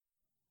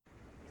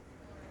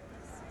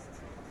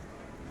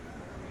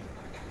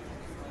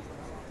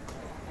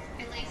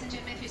and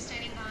gentlemen, if you're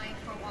standing by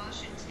for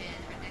Washington,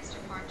 our next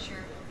departure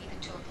will be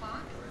the 2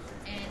 o'clock,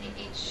 and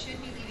it should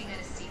be leaving at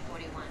a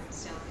C-41.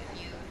 So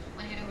if you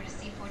want to head over to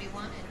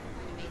C-41 and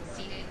remain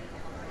seated,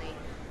 we'll hopefully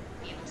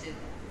be able to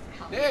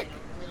help Nick. you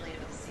a little later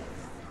with the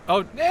seats.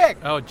 Oh, Nick!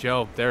 Oh,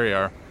 Joe, there you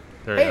are.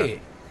 There you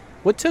Hey,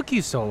 what took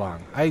you so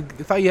long? I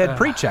thought you had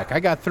pre-check. I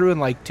got through in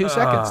like 2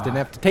 seconds. Didn't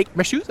have to take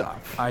my shoes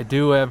off. are. I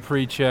do have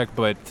pre-check,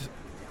 but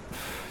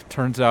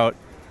turns out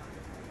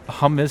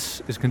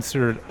hummus is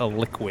considered a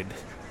liquid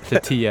to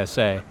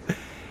TSA.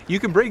 You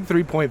can bring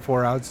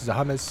 3.4 ounces of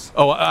hummus.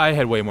 Oh, I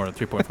had way more than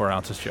 3.4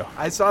 ounces, Joe.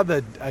 I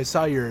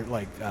saw your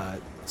like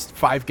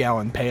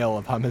 5-gallon pail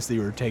of hummus that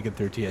you were taking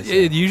through TSA.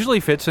 It usually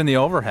fits in the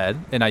overhead,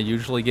 and I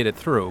usually get it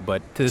through.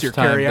 But this your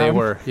time they carry-on?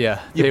 were, You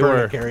they burn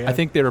a were. carry-on? I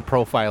think they were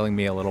profiling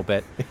me a little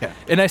bit. Yeah.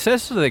 And I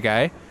says to the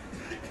guy,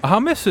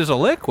 "Hummus is a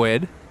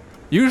liquid.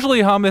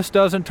 Usually hummus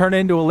doesn't turn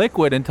into a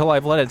liquid until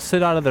I've let it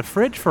sit out of the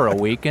fridge for a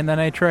week, and then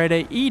I try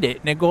to eat it,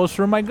 and it goes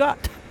through my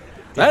gut.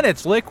 Then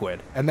it's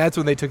liquid." And that's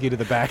when they took you to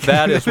the back.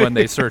 That is when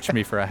they searched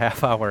me for a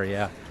half hour.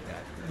 Yeah.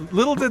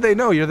 Little did they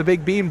know you're the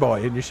big bean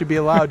boy, and you should be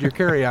allowed your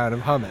carry-on of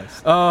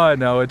hummus. Oh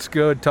no, it's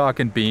good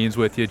talking beans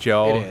with you,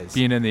 Joe. It is.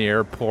 Being in the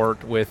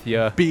airport with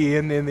you.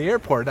 Being in the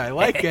airport, I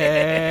like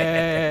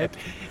it.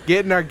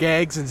 Getting our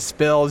gags and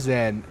spills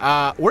in.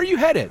 Where are you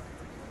headed?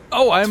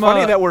 Oh, It's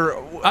funny that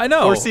I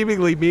know. we're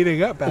seemingly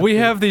meeting up. We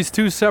after- have these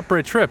two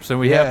separate trips, and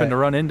we Yeah. happen to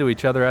run into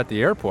each other at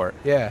the airport.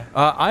 Yeah.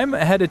 I'm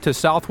headed to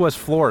Southwest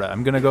Florida.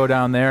 I'm going to go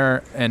down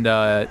there and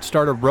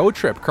start a road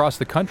trip across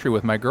the country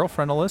with my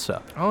girlfriend,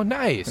 Alyssa. Oh,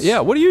 nice.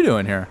 Yeah, what are you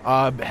doing here?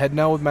 Heading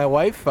out with my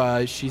wife.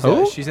 She's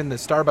Who? she's in the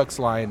Starbucks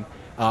line.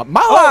 My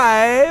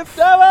wife.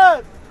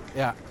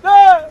 Yeah.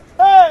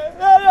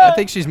 I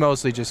think she's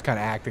mostly just kind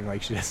of acting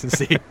like she doesn't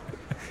see.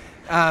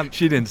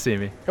 She didn't see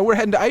me. And we're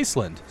heading to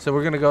Iceland, so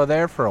we're gonna go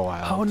there for a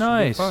while. Oh, Should be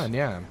nice. fun,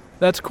 yeah.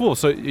 That's cool.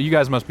 So you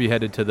guys must be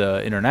headed to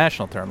the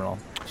international terminal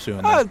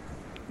soon. then.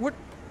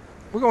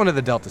 We're going to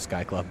the Delta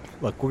Sky Club.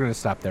 Look, we're gonna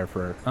stop there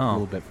for a Oh.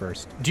 little bit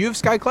first. Do you have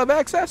Sky Club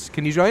access?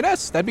 Can you join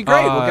us? That'd be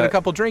great. We'll get a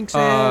couple drinks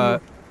in.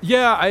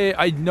 Yeah,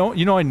 I know.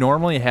 You know, I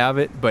normally have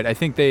it, but I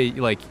think they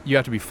you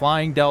have to be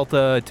flying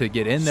Delta to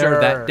get in there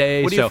Sure. that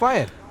day. What are so you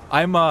flying?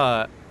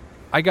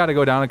 I got to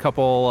go down a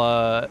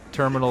couple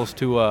terminals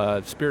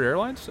to Spirit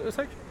Airlines. I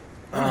think.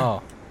 Oh,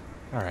 all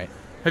right.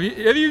 Have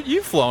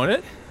you flown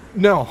it?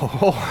 No.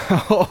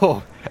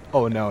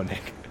 Oh no,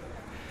 Nick.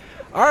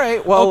 All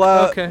right. Well,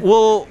 Okay.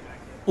 we'll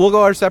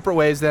go our separate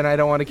ways then. I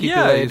don't want to keep you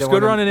Yeah, late. it's Don't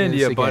good wanna running do into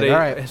this you, again. buddy. All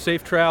right.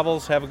 Safe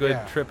travels. Have a good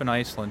Yeah. trip in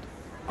Iceland,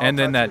 I'll and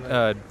then talk to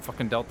that you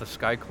fucking Delta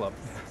Sky Club.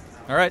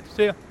 All right,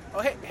 see ya.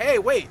 Oh, hey,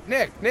 wait,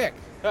 Nick.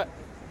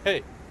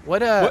 Hey,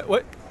 What?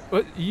 what?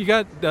 You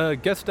got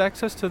guest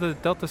access to the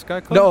Delta Sky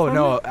Club? No, for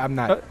no, me? I'm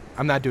not.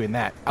 I'm not doing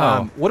that.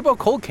 Oh. What about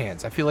cold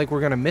cans? I feel like we're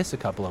gonna miss a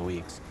couple of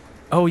weeks.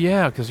 Oh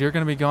yeah, because you're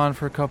gonna be gone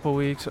for a couple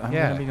weeks. I'm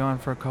Yeah. gonna be gone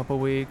for a couple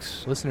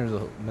weeks. Listeners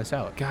will miss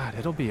out. God,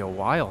 it'll be a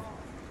while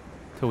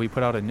till we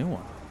put out a new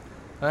one.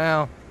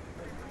 Well,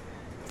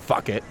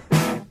 fuck it.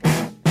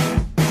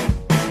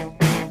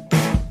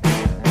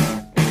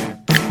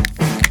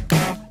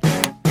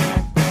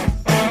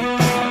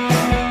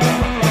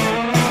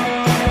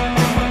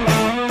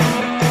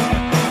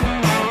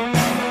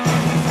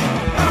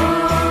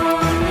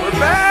 We're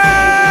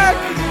back!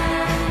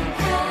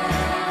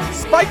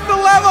 Spike the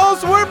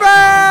levels, we're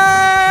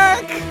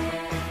back!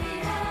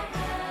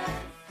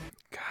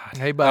 God,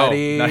 hey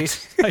buddy. Oh,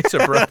 nice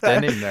abrupt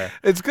ending there.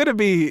 It's gonna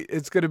be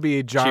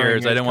jarring.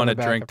 Cheers! I as didn't want to coming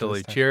back drink after till this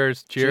he. time.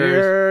 Cheers!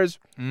 Cheers.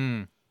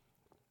 Mm.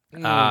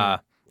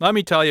 Let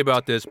me tell you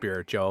about this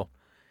beer, Joe,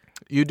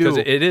 You do. because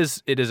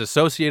it is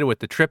associated with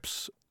the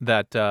trips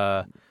that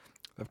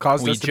Have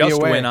caused we us to be just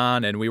away. went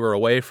on, and we were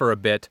away for a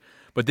bit.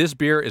 But this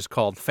beer is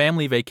called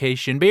Family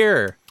Vacation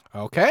Beer.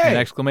 Okay. An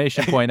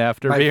exclamation point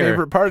after My beer.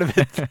 favorite part of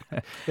it.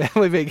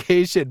 Family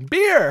vacation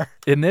beer.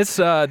 And this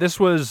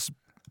was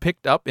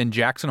picked up in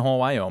Jackson Hole,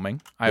 Wyoming.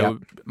 Yep.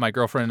 My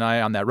girlfriend and I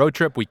on that road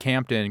trip, we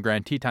camped in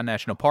Grand Teton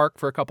National Park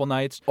for a couple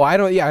nights. Well, I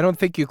don't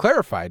think you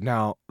clarified.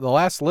 Now, the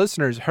last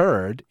listeners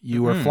heard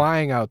you were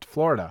flying out to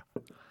Florida.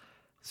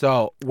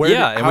 So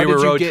and how we were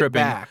did you road get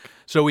tripping. back?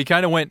 So we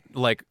kind of went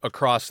like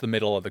across the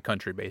middle of the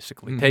country,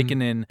 basically,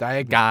 taking in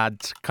Diagonal.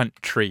 God's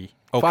country.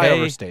 Flyover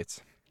Okay, states.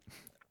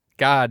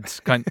 God's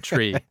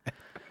country.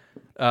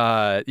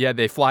 Yeah,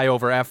 they fly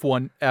over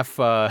F1.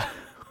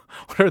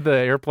 What are the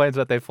airplanes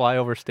that they fly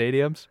over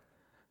stadiums?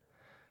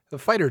 The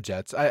fighter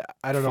jets. I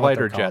don't know what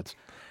Fighter they're called. jets.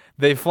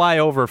 They fly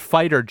over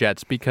fighter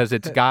jets because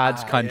it's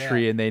God's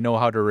country yeah. and they know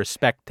how to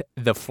respect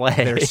the flag.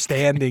 They're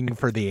standing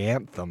for the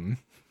anthem.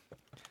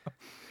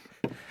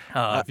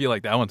 I feel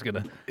like that one's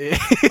gonna.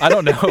 I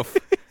don't know if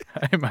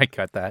I might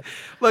cut that.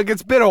 Look,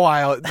 it's been a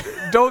while.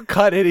 Don't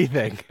cut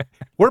anything.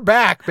 We're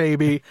back,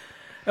 baby.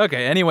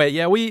 Okay. Anyway,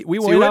 yeah, we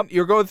So went up.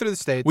 you're going through the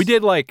states. We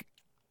did like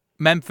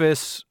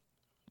Memphis,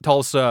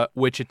 Tulsa,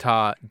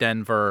 Wichita,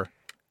 Denver,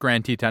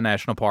 Grand Teton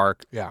National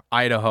Park, Yeah.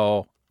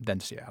 Idaho,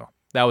 then Seattle.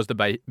 That was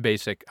the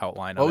basic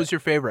outline. What of was it. your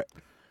favorite?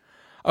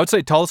 I would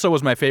say Tulsa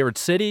was my favorite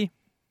city,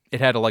 it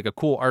had a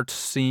cool arts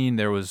scene.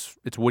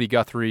 It's Woody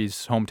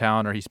Guthrie's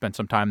hometown, or he spent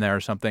some time there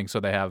or something. So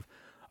they have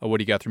a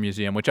Woody Guthrie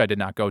museum, which I did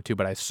not go to,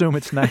 but I assume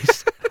it's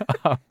nice.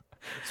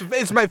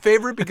 It's my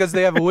favorite because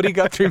they have a Woody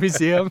Guthrie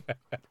museum.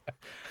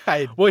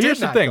 Well, here's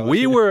the thing.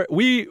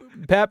 We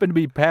happened to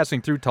be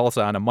passing through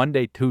Tulsa on a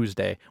Monday,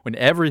 Tuesday, when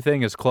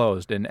everything is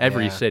closed in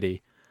every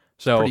city.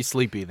 So pretty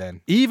sleepy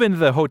then. Even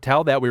the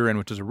hotel that we were in,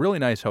 which is a really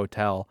nice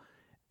hotel,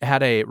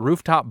 had a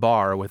rooftop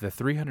bar with a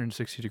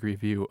 360-degree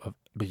view of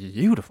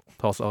beautiful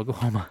Tulsa,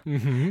 Oklahoma.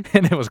 Mm-hmm.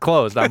 And it was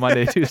closed on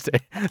Monday,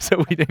 Tuesday,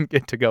 so we didn't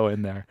get to go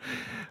in there.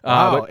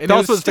 Wow, and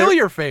it was still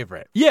your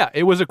favorite. Yeah,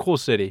 it was a cool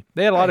city.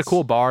 They had a lot of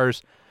cool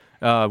bars.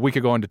 We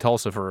could go into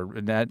Tulsa for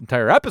that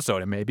entire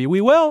episode, and maybe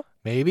we will.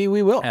 Maybe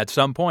we will. At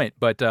some point.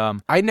 But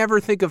I never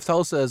think of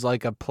Tulsa as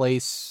like a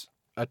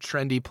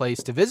trendy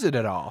place to visit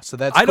at all. So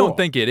that's I cool. don't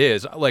think it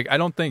is. I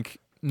don't think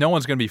no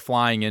one's going to be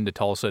flying into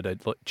Tulsa to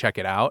check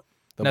it out.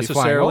 They'll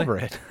necessarily. be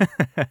flying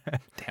over it.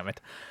 Damn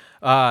it.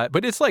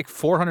 But it's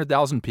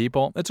 400,000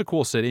 people. It's a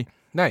cool city.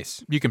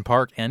 Nice. You can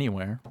park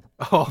anywhere.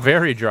 Oh,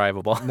 very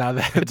drivable. Now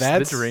that's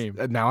the dream.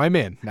 Now I'm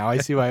in. Now I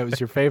see why it was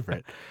your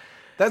favorite.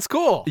 That's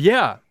cool.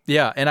 Yeah.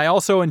 And I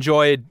also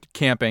enjoyed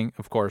camping.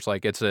 Of course,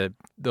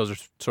 those are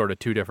sort of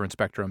two different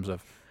spectrums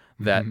of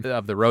that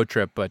of the road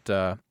trip. But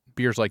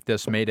beers like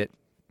this made it,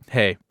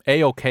 hey,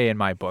 A-okay in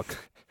my book.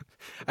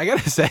 I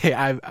gotta say,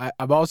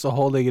 I'm also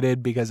holding it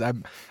in because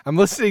I'm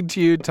listening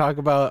to you talk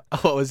about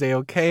what was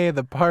A-okay,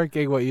 the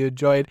parking, what you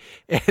enjoyed,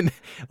 and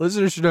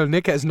listeners should know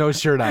Nick has no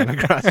shirt on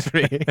across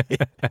from me.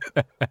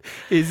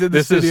 He's in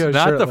the studio. This is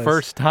not shirtless. the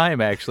first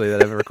time actually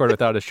that I've recorded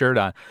without a shirt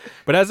on.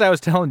 But as I was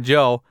telling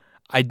Joe,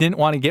 I didn't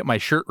want to get my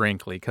shirt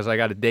wrinkly because I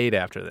got a date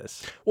after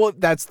this. Well,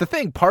 that's the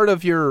thing. Part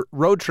of your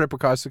road trip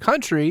across the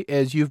country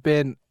is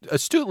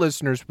astute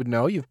listeners would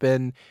know, you've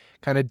been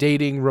kind of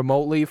dating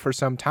remotely for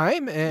some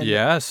time. And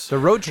yes. The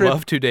road trip.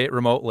 Love to date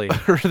remotely.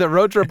 The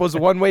road trip was a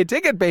one-way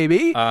ticket,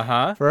 baby.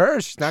 Uh-huh. For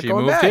her. She's not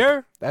going moved back.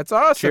 Here. That's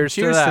awesome. Cheers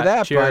to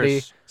that. Cheers.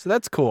 Buddy. So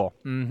that's cool.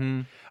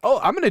 Mm-hmm. Oh,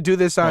 I'm going to do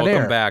this on air.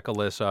 Welcome back,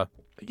 Alyssa.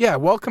 Yeah,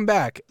 welcome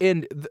back.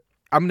 And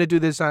I'm going to do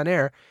this on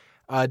air.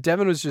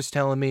 Devin was just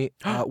telling me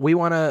we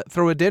want to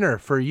throw a dinner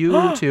for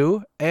you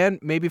two and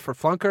maybe for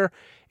Flunker,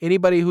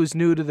 anybody who's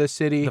new to the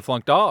city. The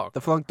Flunk Dog.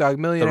 The Flunk Dog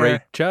Millionaire.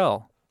 The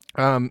Rachel.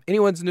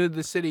 Anyone's new to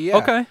the city, yeah.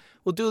 Okay.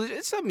 We'll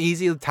do something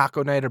easy,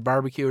 taco night or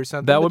barbecue or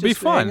something. That would be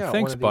just hang fun. out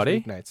Thanks, one of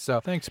these buddy. weeknights. So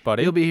thanks,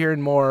 buddy. You'll be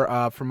hearing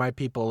more from my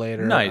people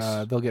later. Nice.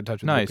 They'll get in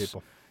touch with nice. the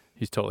people.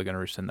 He's totally going to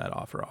rescind that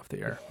offer off the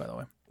air, by the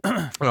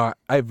way.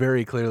 I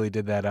very clearly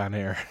did that on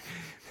air,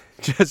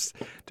 just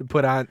to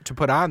put on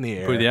the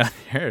air. Put it on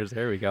the air.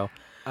 There we go.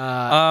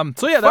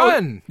 So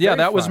yeah,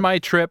 that was my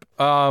trip.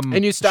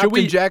 And you stopped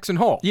in Jackson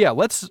Hole. Yeah,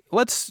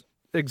 let's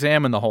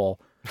examine the hole.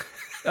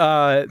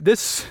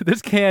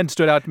 This can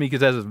stood out to me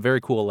because it has a very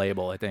cool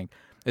label. I think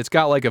it's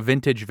got like a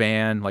vintage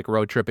van, like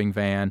road tripping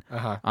van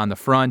on the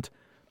front.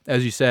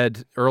 As you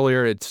said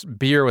earlier, it's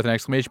beer with an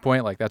exclamation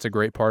point. Like that's a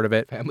great part of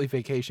it. Family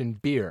vacation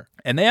beer.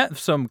 And they have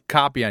some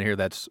copy on here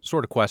that's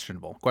sort of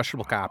questionable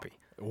copy.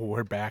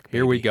 We're back. Baby.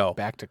 Here we go.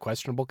 Back to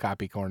questionable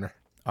copy corner.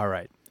 All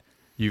right.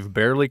 You've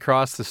barely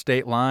crossed the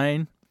state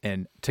line,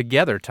 and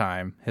together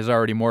time has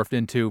already morphed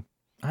into,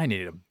 I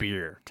needed a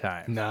beer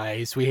time.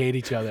 Nice. We hate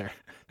each other.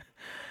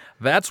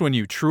 That's when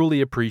you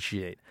truly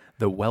appreciate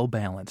the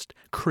well-balanced,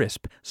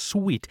 crisp,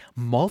 sweet,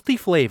 malty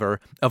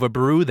flavor of a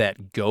brew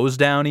that goes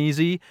down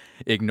easy,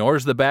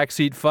 ignores the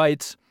backseat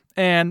fights,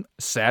 and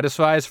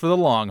satisfies for the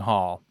long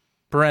haul.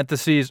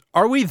 Parentheses,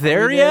 are we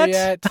there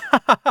yet?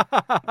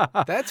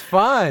 That's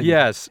fun.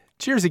 Yes.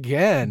 Cheers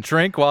again.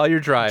 Drink while you're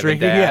driving,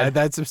 Drinking, Dad. yeah,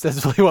 that's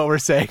ostensibly what we're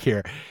saying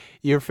here.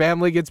 Your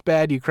family gets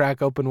bad, you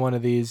crack open one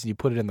of these, you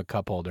put it in the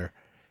cup holder.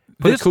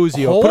 Put a cold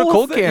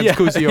cans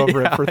koozie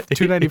over it for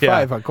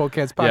 $2.95 on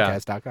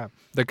coldcanspodcast.com.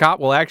 The cop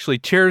will actually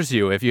cheers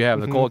you if you have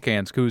the cold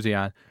cans koozie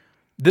on.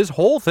 This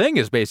whole thing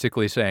is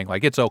basically saying,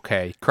 like, it's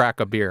okay, crack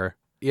a beer.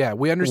 Yeah,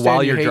 we understand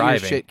while you you're hate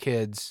driving. your shit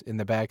kids in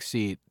the back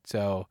seat,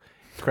 so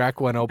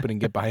crack one open and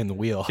get behind the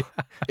wheel.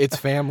 It's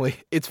family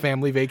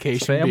vacation.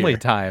 It's family beer.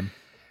 Time.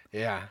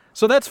 Yeah.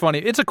 So that's funny.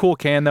 It's a cool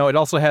can, though. It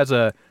also has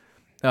a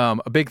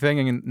big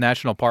thing in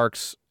national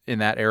parks in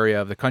that area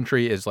of the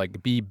country is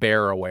like be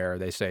bear aware,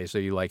 they say. So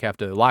you like have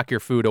to lock your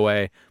food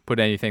away, put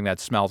anything that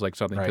smells like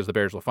something because the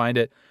bears will find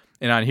it.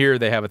 And on here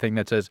they have a thing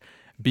that says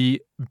be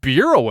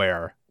beer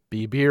aware.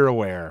 Be beer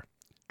aware.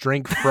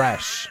 Drink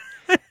fresh.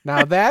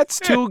 Now that's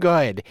too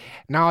good.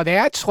 Now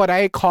that's what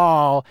I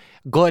call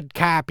good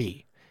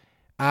copy.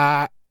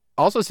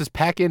 Also it says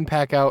pack in,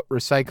 pack out,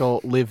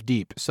 recycle, live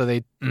deep. So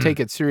they take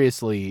it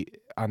seriously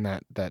on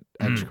that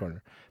edge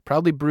corner.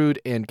 Proudly brewed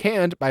and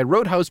canned by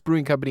Roadhouse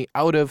Brewing Company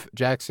out of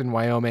Jackson,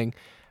 Wyoming.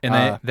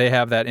 And they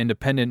have that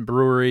independent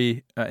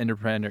brewery,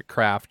 independent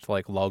craft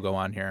like logo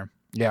on here.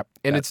 Yeah,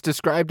 and it's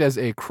described as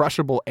a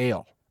crushable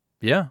ale.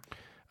 Yeah.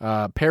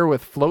 Pair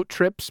with float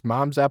trips,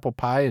 mom's apple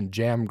pie, and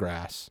jam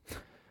grass.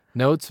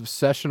 Notes of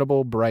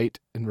sessionable, bright,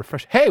 and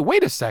refreshing. Hey,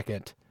 wait a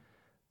second.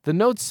 The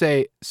notes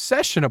say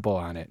sessionable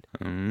on it.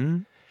 Mm-hmm.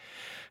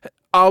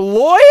 Our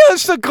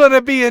lawyers are going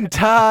to be in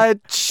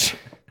touch.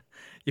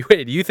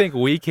 Wait, do you think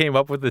we came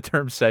up with the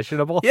term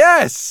sessionable?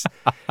 Yes.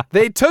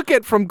 They took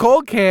it from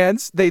cold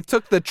cans. They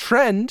took the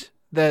trend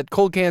that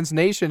Cold Cans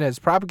Nation has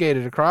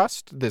propagated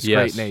across this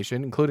Yes. great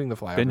nation, including the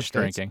flyover Binge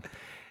states, drinking.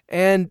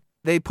 and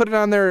they put it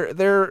on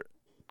their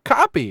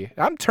copy.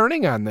 I'm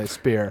turning on this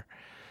beer.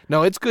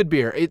 No, it's good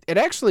beer. It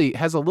actually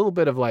has a little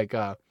bit of like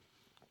I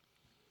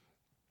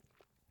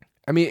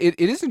mean, it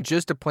isn't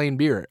just a plain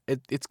beer.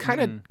 It's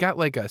kind of got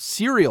like a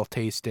cereal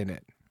taste in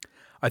it.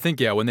 I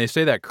think, yeah, when they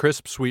say that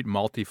crisp, sweet,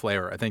 malty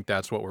flavor, I think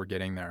that's what we're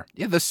getting there.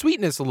 Yeah, the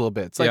sweetness a little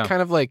bit. It's like Yeah.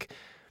 kind of like,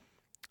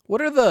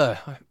 what are the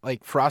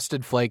like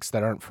Frosted Flakes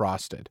that aren't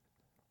frosted?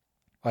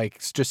 Like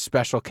it's just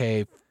Special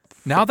K.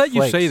 Now that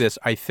you say flakes. this,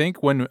 I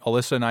think when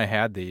Alyssa and I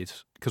had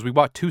these, because we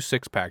bought 2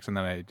 6-packs and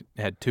then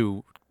I had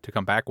 2 to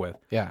come back with,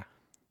 Yeah.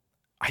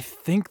 I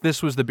think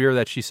this was the beer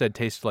that she said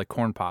tasted like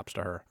corn pops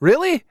to her.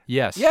 Really?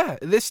 Yes. Yeah,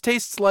 this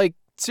tastes like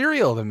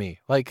cereal to me.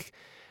 Like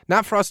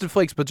not Frosted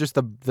Flakes, but just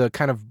the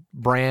kind of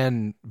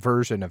brand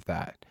version of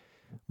that.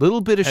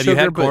 Little bit of Have sugar. you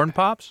had but corn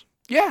pops?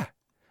 Yeah.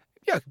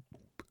 Yeah.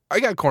 I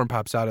got corn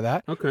pops out of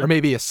that. Okay. Or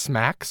maybe a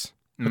Smacks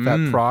with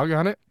that frog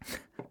on it.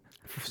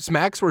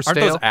 Smacks were Aren't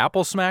stale. those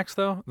apple smacks,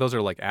 though? Those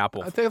are like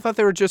apple. I thought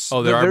they were just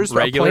Oh, there are there's a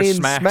regular plain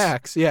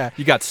Smacks? Yeah.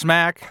 You got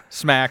smacks,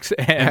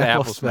 and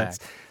apple smacks.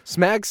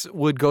 Smacks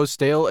would go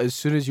stale as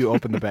soon as you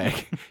open the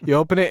bag. You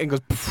open it and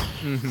it goes,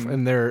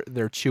 and they're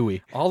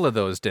chewy. All of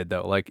those did,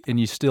 though. Like, and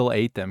you still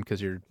ate them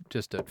because you're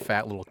just a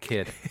fat little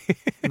kid.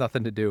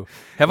 Nothing to do.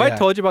 Have I Yeah.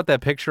 told you about that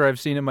picture I've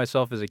seen of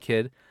myself as a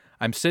kid?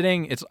 I'm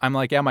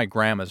like at my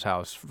grandma's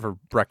house for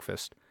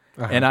breakfast.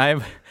 And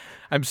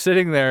I'm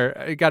sitting there,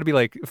 I got to be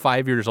like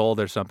 5 years old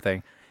or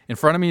something. In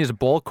front of me is a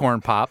bowl of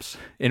corn pops.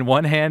 In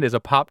one hand is a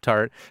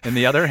Pop-Tart. In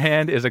the other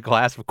hand is a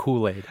glass of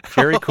Kool-Aid,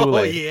 cherry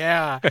Kool-Aid. Oh,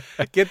 yeah.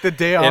 Get the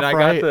day off And I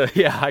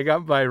right.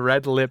 got my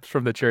red lips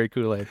from the cherry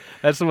Kool-Aid.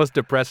 That's the most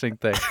depressing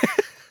thing.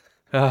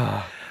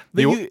 But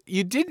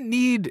you didn't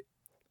need.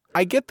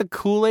 I get the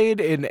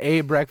Kool-Aid in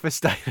a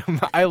breakfast item.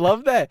 I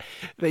love that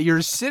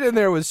you're sitting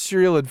there with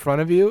cereal in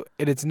front of you,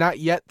 and it's not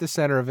yet the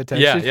center of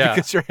attention Yeah.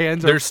 because your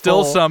hands are There's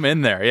still full, some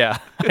in there, yeah.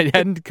 I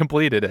hadn't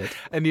completed it.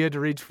 and you had to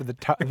reach for the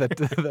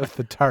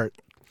tart.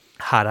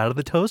 Hot out of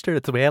the toaster.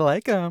 That's the way I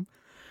like them.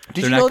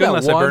 Did They're you not know good that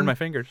unless I burn my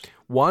fingers.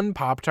 one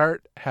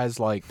Pop-Tart has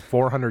like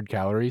 400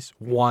 calories?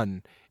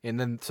 One. And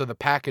then, so the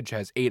package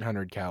has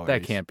 800 calories.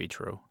 That can't be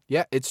true.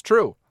 Yeah, it's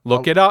true.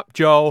 Look it up,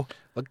 Joe.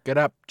 Look it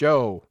up,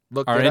 Joe.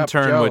 Look Our it up,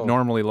 intern Joe. would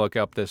normally look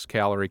up this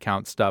calorie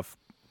count stuff,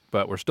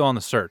 but we're still on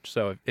the search.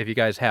 So if you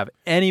guys have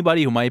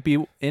anybody who might be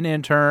an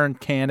intern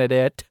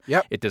candidate,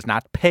 Yep. it does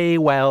not pay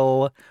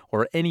well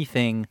or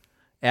anything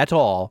at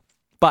all,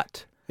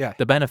 but Yeah.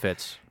 the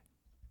benefits.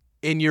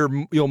 And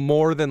you'll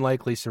more than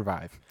likely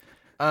survive.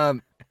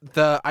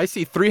 I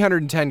see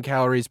 310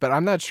 calories, but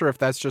I'm not sure if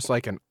that's just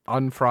like an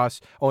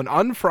unfrosted. Oh, an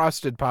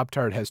unfrosted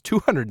Pop-Tart has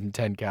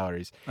 210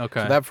 calories.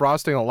 Okay. So that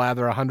frosting will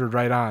lather 100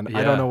 right on. I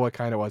Yeah. don't know what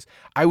kind it was.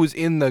 I was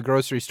in the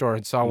grocery store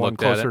and saw one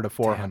Looked at closer it. to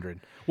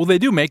 400. Well, they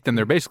do make them.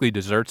 They're basically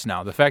desserts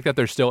now. The fact that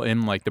they're still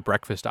in like the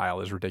breakfast aisle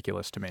is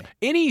ridiculous to me.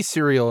 Any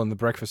cereal in the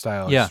breakfast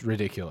aisle Yeah. is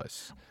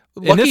ridiculous.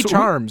 And Lucky this-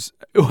 Charms,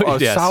 a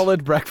Yes.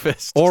 solid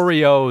breakfast.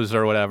 Oreos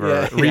or whatever,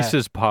 Yeah, yeah.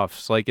 Reese's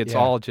Puffs. Like it's Yeah.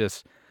 all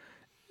just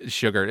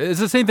sugar. It's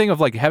the same thing of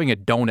like having a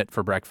donut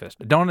for breakfast.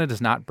 A donut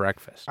is not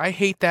breakfast. I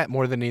hate that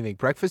more than anything.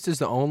 Breakfast is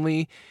the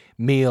only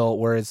meal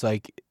where it's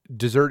like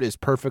dessert is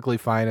perfectly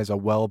fine as a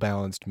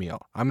well-balanced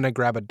meal. I'm going to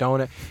grab a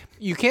donut.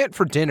 You can't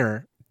for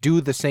dinner do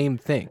the same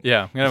thing.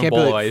 Yeah, I'm gonna have a Can't be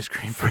bowl of like, ice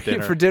cream for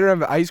dinner. For dinner, I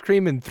have ice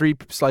cream and 3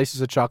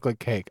 slices of chocolate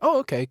cake. Oh,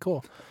 okay,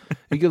 cool.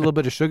 You get a little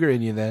bit of sugar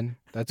in you then.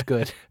 That's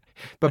good.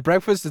 But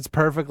breakfast, it's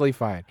perfectly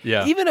fine.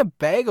 Yeah. Even a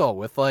bagel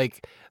with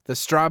like the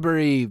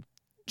strawberry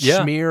Yeah.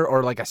 schmear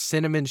or like a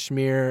cinnamon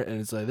schmear,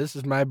 and it's like, this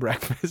is my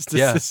breakfast. This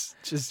Yeah. is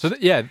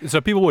just So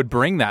people would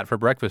bring that for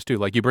breakfast too.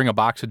 Like you bring a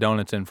box of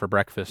donuts in for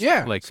breakfast.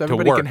 yeah, like so to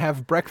everybody work. can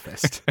have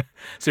breakfast.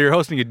 So you're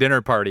hosting a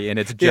dinner party and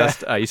it's Yeah.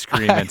 just ice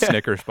cream and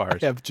Snickers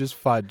bars. I have just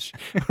fudge.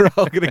 We're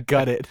all gonna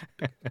gut it.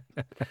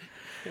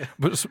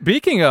 But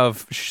speaking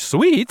of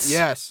sweets,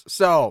 Yes.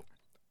 So,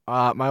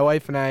 my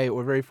wife and I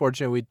were very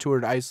fortunate. We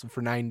toured Iceland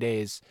for 9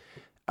 days.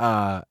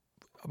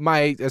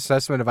 My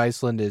assessment of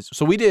Iceland is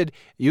so we did.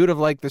 You would have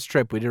liked this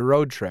trip. We did a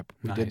road trip.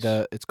 We did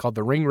Nice. it's called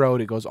the Ring Road.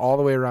 It goes all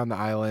the way around the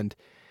island.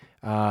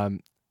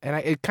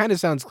 It kind of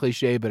sounds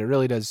cliche, but it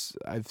really does.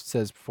 I've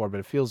said this before, but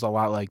it feels a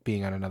lot like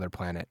being on another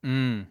planet.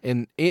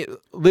 And it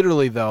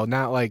literally though,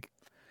 not like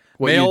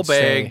what you'd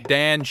say. Mailbag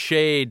Dan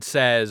Shade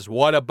says,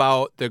 "What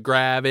about the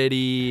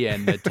gravity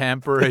and the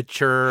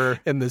temperature?"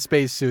 In the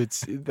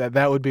spacesuits,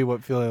 that would be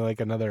what feeling like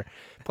another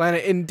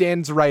planet. And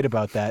Dan's right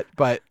about that,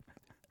 but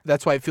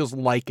that's why it feels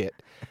like it.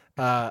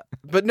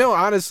 But no,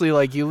 honestly,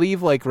 like you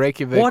leave like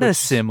Reykjavik. What a which-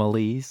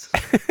 similes!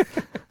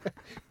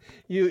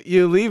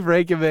 you leave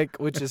Reykjavik,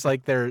 which is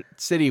like their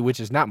city, which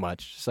is not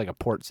much, just like a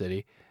port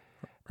city.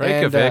 And,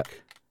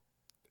 Reykjavik.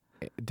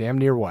 damn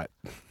near what?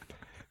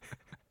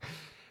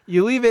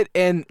 You leave it,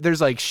 and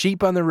there's like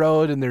sheep on the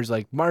road, and there's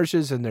like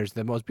marshes, and there's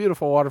the most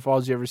beautiful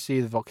waterfalls you ever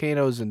see, the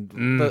volcanoes, and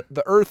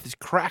the earth is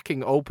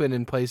cracking open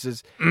in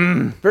places.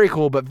 Very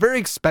cool, but very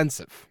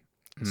expensive.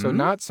 So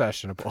not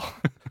sessionable.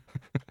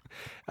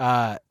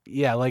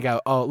 Yeah, like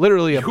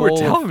literally a You bowl. were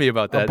telling me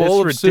about that. A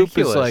bowl It's of soup is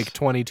ridiculous. like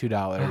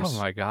 $22. Oh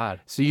my god.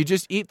 So you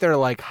just eat their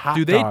like hot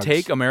Do they dogs.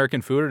 take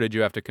American food, or did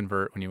you have to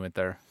convert when you went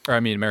there? Or I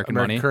mean, American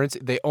money. currency?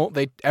 They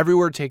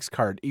everywhere takes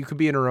card. You could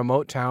be in a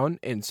remote town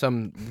in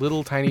some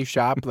little tiny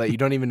shop that you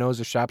don't even know is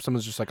a shop.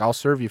 Someone's just like, "I'll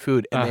serve you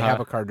food," and they have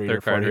a card reader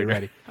Their for card you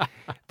reader.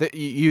 ready.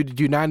 You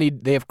do not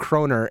need. They have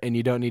Kroner, and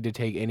you don't need to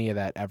take any of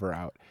that ever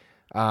out.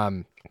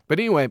 But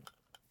anyway.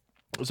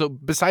 So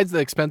besides the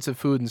expensive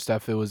food and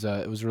stuff, it was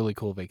a really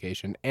cool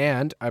vacation,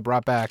 and I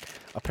brought back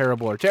a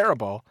parable or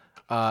terrible.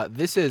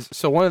 This is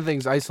one of the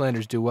things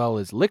Icelanders do well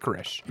is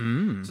licorice.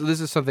 So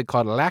this is something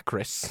called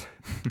lakris,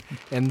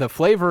 and the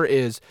flavor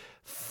is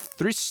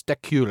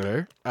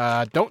thristakular.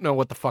 Don't know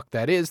what the fuck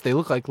that is. They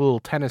look like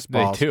little tennis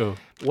balls. They do.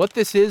 What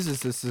this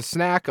is this a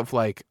snack of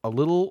like a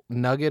little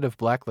nugget of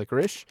black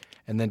licorice,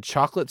 and then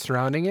chocolate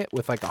surrounding it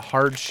with like a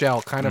hard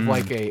shell, kind of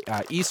like a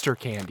Easter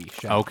candy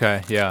shell.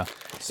 Okay, yeah.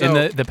 So-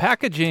 In the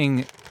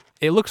packaging,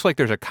 it looks like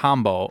there's a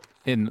combo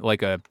in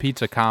like a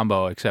pizza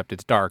combo, except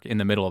it's dark in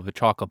the middle of the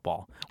chocolate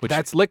ball. Which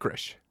That's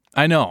licorice.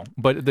 I know,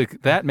 but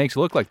that makes it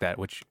look like that,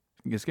 which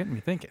is getting me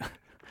thinking.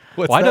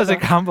 What's Why that doesn't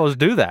about? combos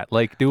do that?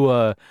 Like,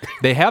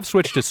 they have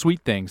switched to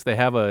sweet things. They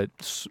have a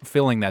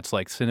filling that's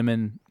like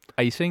cinnamon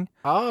icing,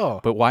 Oh,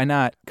 but why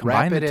not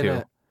combine Wrap the it in two?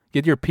 a-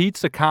 Get your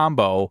pizza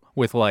combo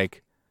with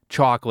like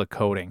chocolate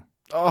coating.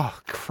 oh,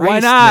 Christ, Why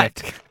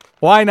not? Nick.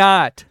 Why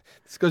not?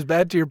 This goes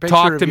back to your picture.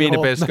 Talk of to me, you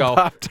holding the Nabisco.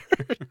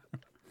 Pop-Tart.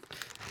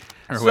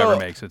 Or whoever So-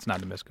 makes it. It's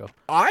not Nabisco.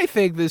 I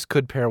think this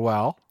could pair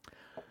well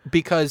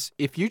because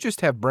if you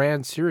just have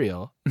bran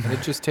cereal and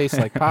it just tastes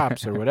like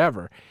Pops or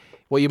whatever,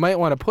 what you might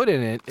want to put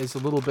in it is a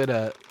little bit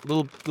of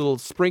little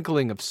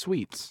sprinkling of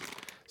sweets.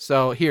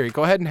 So here,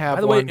 go ahead and have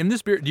By the way, one. in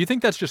this beer, do you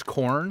think that's just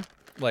corn?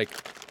 Like,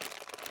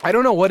 I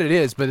don't know what it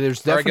is, but there's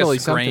Or I guess definitely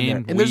something there.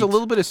 grain, And there's a wheat.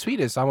 little bit of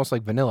sweetness, almost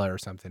like vanilla or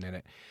something in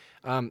it.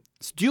 So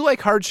do you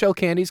like hard shell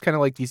candies, kind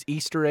of like these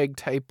Easter egg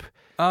type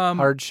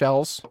hard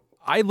shells?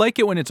 I like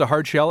it when it's a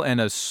hard shell and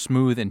a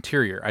smooth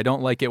interior. I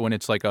don't like it when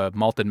it's like a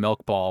malted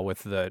milk ball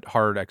with the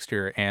hard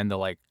exterior and the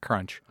like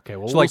crunch. Okay,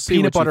 well, so we'll like see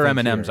peanut what you butter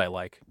think M&Ms here. I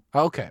like.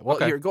 Okay, well,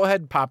 Okay. here, go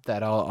ahead and pop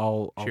that.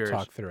 I'll Cheers.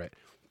 talk through it.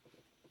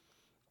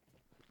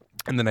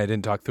 And then I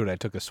didn't talk through it. I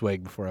took a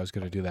swig before I was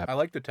going to do that. I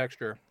like the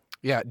texture.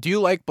 Yeah. Do you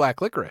like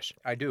black licorice?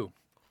 I do.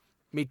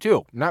 Me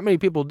too. Not many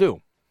people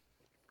do.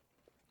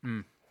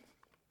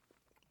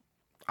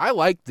 I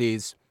like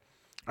these.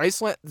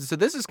 Iceland. So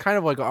this is kind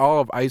of like all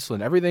of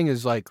Iceland. Everything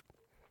is like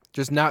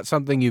just not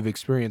something you've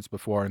experienced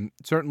before, and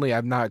certainly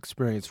I've not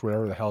experienced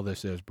whatever the hell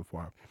this is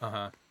before.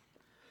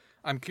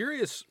 I'm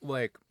curious,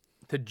 like,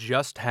 to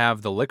just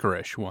have the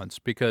licorice once,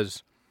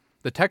 because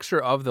the texture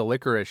of the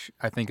licorice,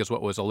 I think, is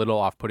what was a little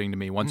off-putting to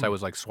me once I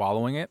was like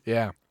swallowing it.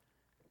 Yeah.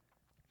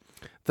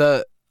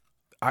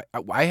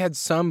 I had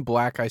some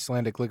black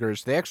Icelandic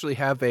licorice. They actually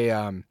have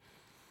a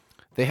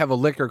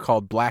liquor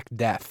called Black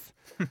Death.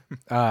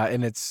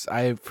 And it's,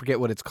 I forget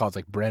what it's called. It's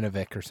like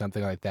Brennivik or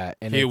something like that.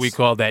 And Here we it's,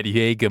 call that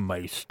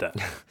Jägermeister.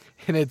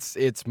 and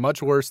it's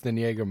much worse than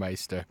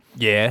Jägermeister.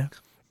 Yeah.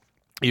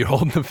 You're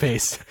holding the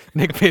face.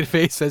 Nick made a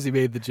face as he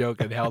made the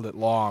joke and held it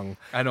long.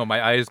 I know,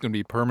 my eye is going to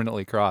be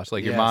permanently crossed,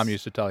 like your Yes. mom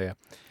used to tell you.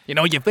 You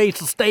know, your face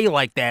will stay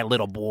like that,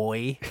 little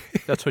boy.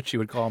 That's what she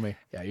would call me.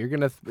 Yeah, you're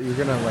gonna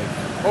like.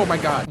 Oh my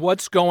God!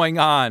 What's going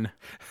on?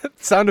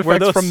 Sound Where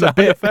effects those from the sound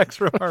bit. effects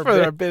from our for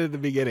bit? our bit at the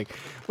beginning.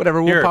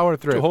 Whatever. We'll Here, power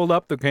through. it. Hold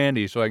up the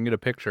candy so I can get a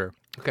picture.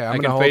 Okay, I I'm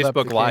can gonna hold up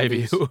Facebook the Live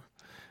candies. you.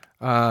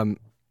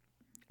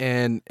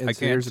 And I so can't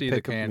here's see a the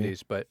pic of me.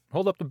 candies, but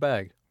hold up the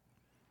bag.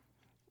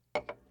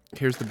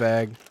 Here's the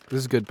bag. This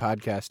is good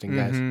podcasting,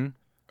 guys.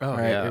 Oh,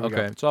 right, yeah. here we Okay.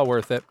 go. It's all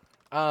worth it.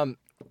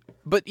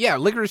 But yeah,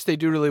 licorice they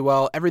do really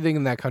well. Everything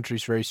in that country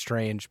is very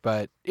strange,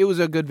 but it was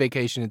a good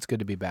vacation. It's good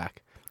to be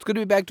back. It's good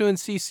to be back doing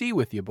CC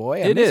with you, boy.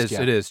 It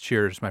is.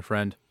 Cheers, my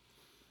friend.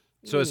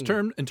 So,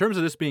 in terms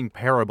of this being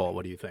parable,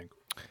 what do you think?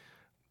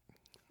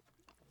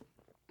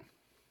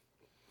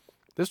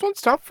 This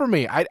one's tough for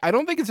me. I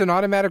don't think it's an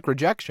automatic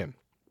rejection.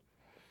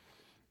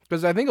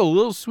 Because I think a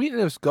little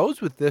sweetness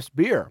goes with this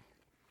beer.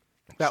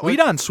 That Sweet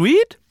on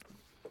sweet?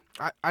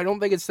 I don't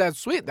think it's that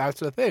sweet. That's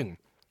the thing.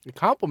 It The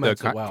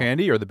complements it well.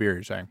 candy or the beer,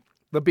 you're saying?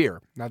 The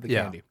beer, not the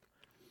Yeah. candy.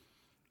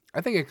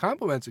 I think it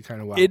complements it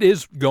kind of well. It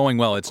is going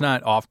well. It's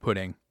not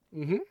off-putting.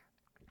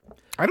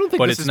 I don't think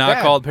But this it's is not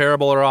bad. called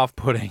parable or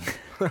off-putting.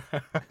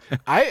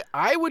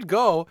 I would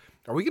go.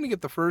 Are we going to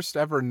get the first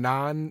ever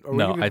non? Are we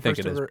No, gonna get I the think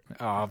first it is. ever,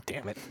 Oh,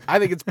 damn it! I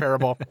think it's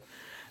parable.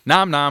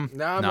 Nom nom.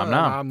 nom, nom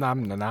nom,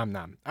 nom. nom, nom,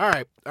 nom. All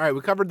right.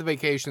 We covered the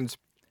vacations.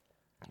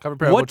 Covered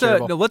parable. What?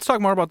 terrible. Let's talk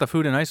more about the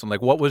food in Iceland.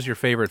 Like, what was your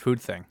favorite food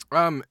thing?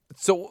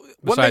 So one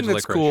Besides thing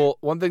that's licorice. cool.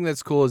 One thing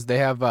that's cool is they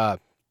have.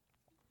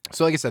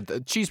 So like I said, the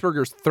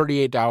cheeseburger is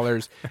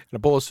 $38 and a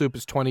bowl of soup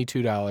is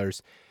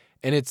 $22,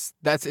 and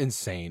that's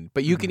insane.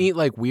 But you can eat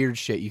like weird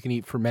shit. You can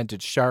eat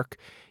fermented shark.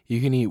 You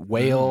can eat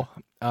whale.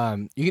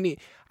 You can eat.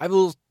 I have a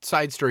little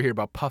side story here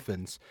about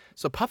puffins.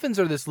 So puffins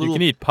are this You little.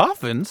 can eat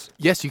puffins.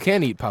 Yes, you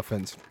can eat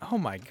puffins. Oh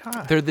my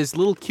god. They're this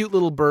little cute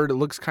little bird. It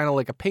looks kind of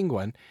like a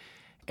penguin.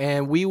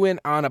 And we went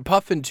on a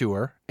puffin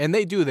tour, and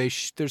they do.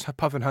 There's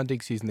puffin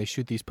hunting season. They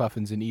shoot these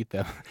puffins and eat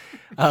them.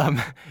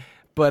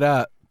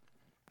 But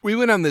we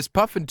went on this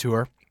puffin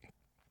tour,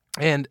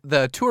 and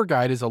the tour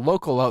guide is a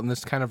local out in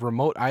this kind of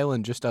remote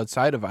island just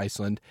outside of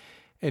Iceland.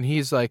 And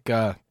he's like,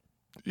 yeah,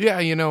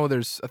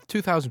 there's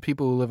 2,000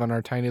 people who live on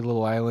our tiny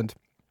little island.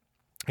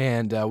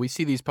 And we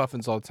see these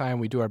puffins all the time.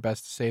 We do our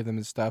best to save them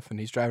and stuff. And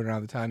he's driving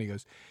around the town. He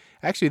goes,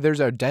 actually, there's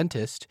our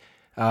dentist.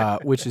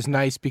 Which is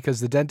nice because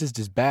the dentist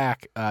is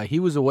back. He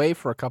was away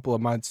for a couple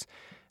of months.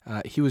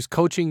 He was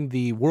coaching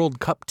the World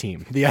Cup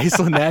team, the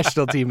Iceland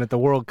national team at the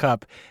World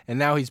Cup, and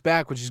now he's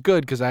back, which is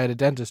good because I had a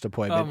dentist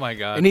appointment. Oh my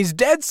god. And he's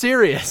dead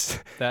serious.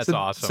 That's So-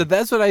 awesome. So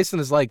that's what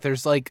Iceland is like.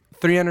 There's like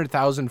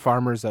 300,000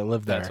 farmers that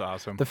live there. That's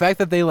awesome. The fact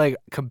that they like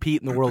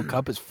compete in the World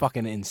Cup is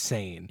fucking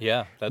insane.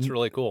 Yeah, that's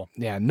really cool.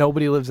 Yeah,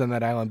 nobody lives on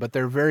that island, but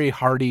they're very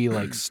hardy,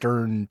 like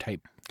stern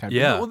type.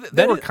 Yeah, well, they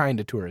that were is- kind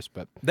of tourists,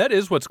 but That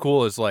is what's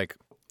cool is like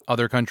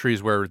other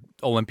countries where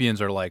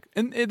Olympians are like,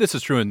 and this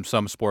is true in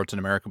some sports in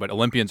America, but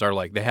Olympians are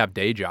like, they have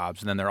day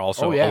jobs and then they're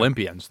also Oh, yeah.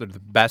 Olympians. They're the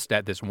best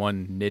at this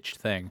one niche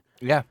thing.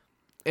 yeah.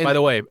 And- By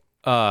the way,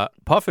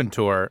 Puffin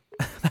Tour,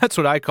 that's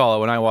what I call it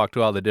when I walk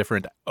to all the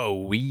different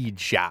weed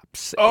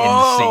shops in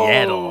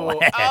Seattle.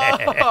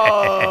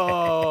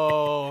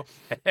 Oh,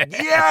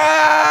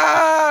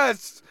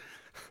 yes.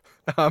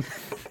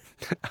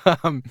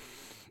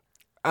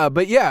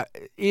 But yeah,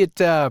 it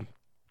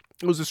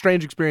was a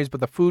strange experience, but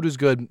the food was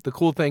good. The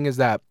cool thing is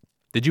that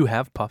Did you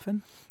have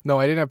Puffin? no,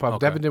 I didn't have puffin.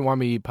 Okay. Devin didn't want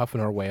me to eat puffin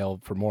or whale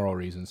for moral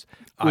reasons,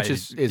 which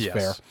is yes,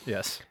 fair.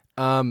 Yes.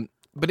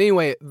 But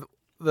anyway,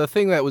 the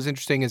thing that was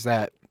interesting is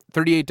that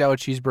 $38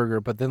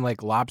 cheeseburger, but then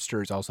like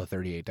lobster is also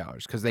 $38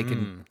 because they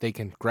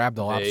can grab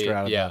the lobster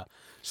out of yeah.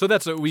 So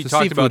that's what we So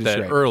talked seafood about is that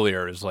great.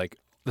 earlier. Is like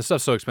the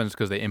stuff's so expensive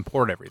because they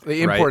import everything.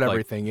 They right? import Like,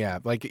 everything, yeah.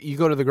 Like you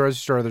go to the grocery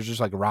store, there's just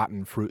like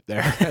rotten fruit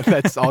there.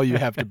 That's all you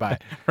have to buy.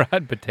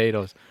 rotten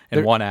potatoes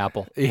and one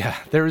apple. Yeah,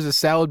 there was a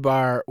salad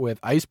bar with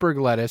iceberg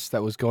lettuce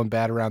that was going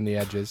bad around the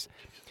edges.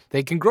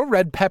 They can grow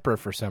red pepper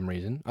for some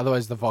reason.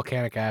 Otherwise, the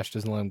volcanic ash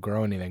doesn't let them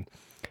grow anything.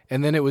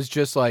 And then it was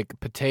just like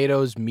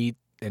potatoes, meat,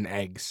 and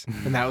eggs.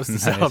 And that was the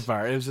salad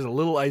bar. It was just a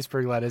little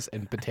iceberg lettuce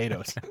and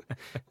potatoes.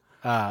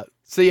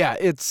 So yeah,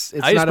 it's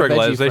not a Iceberg veggie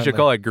lettuce. They should friendly.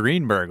 call it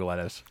Greenberg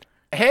lettuce.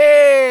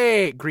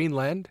 Hey,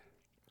 Greenland,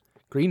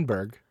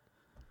 Greenberg.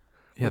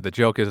 Yeah, the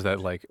joke is that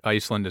like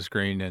Iceland is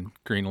green and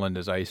Greenland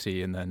is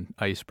icy, and then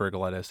iceberg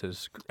lettuce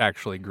is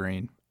actually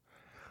green.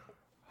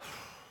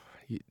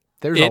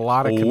 There's It a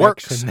lot of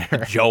works, connection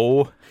there.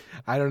 Joe.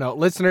 I don't know.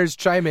 Listeners,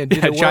 chime in. Did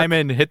Yeah, it work? chime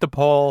in, hit the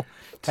poll,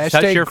 touch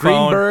Hashtag your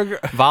phone.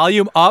 Greenberg.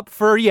 Volume up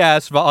for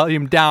yes,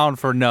 volume down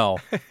for no.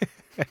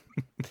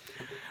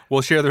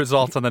 We'll share the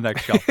results on the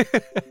next show.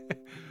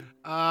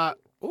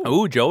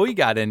 Ooh, Joey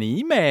got an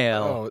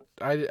email.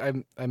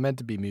 Oh, I meant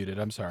to be muted.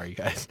 I'm sorry, you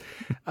guys.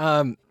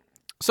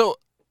 So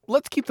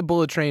let's keep the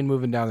bullet train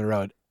moving down the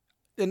road.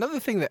 Another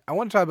thing that I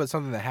want to talk about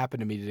something that happened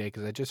to me today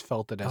because I just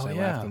felt it as I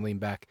laughed and leaned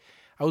back.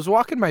 I was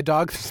walking my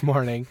dog this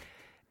morning,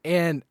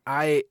 and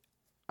I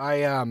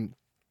turned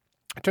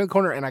the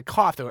corner and I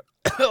coughed. I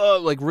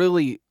went, like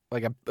really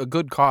like a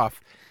good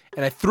cough,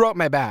 and I threw up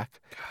my back.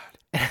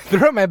 And I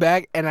threw up my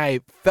back, and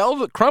I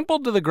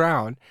crumpled to the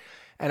ground,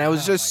 and I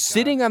was just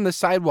sitting on the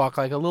sidewalk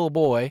like a little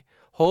boy,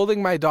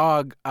 holding my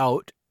dog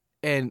out,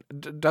 and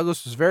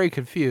Douglas was very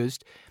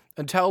confused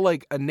until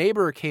like a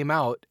neighbor came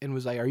out and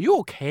was like, "Are you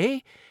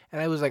okay?"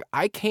 And I was like,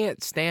 "I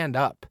can't stand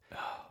up."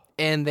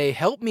 And they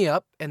helped me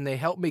up, and they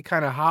helped me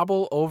kind of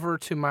hobble over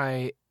to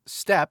my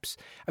steps.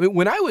 I mean,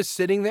 when I was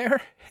sitting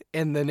there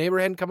and the neighbor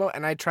hadn't come out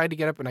and I tried to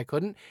get up and I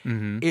couldn't,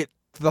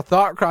 the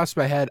thought crossed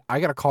my head, I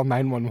got to call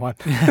 911.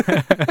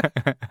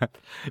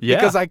 Yeah,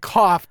 Because I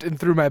coughed and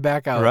threw my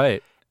back out.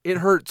 right. It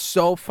hurt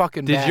so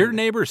fucking Did bad. your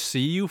neighbors see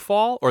you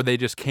fall, or they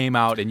just came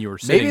out and you were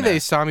sitting Maybe there? they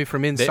saw me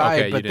from inside,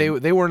 okay, you but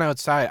didn't- they weren't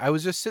outside. I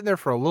was just sitting there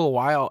for a little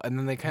while, and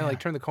then they kind of like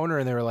turned the corner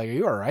and they were like, "Are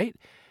you all right?"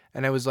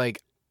 And I was like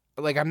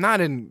I'm not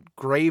in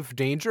grave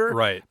danger,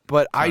 Right.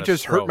 But I not a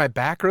just hurt stroke. my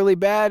back really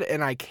bad,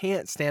 and I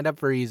can't stand up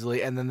very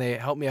easily. And then they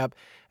helped me up,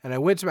 and I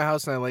went to my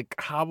house and I like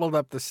hobbled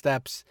up the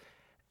steps,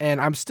 and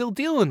I'm still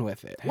dealing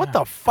with it. What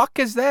the fuck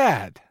is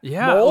that?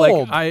 Yeah,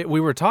 Mold. like we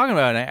were talking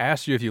about it, and I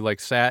asked you if you like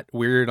sat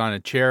weird on a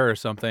chair or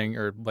something,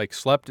 or like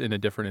slept in a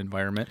different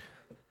environment.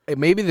 It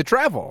may be the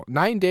travel.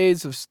 9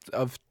 days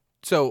of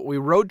so we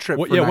road trip.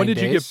 What, for yeah, 9 when did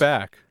you days. get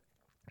back?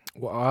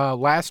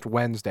 Last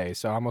Wednesday,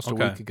 so almost a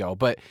Okay. week ago.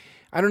 But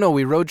I don't know.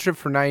 We road trip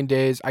for 9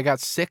 days. I got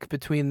sick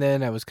between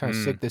then. I was kind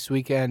of sick this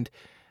weekend.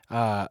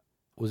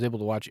 Was able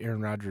to watch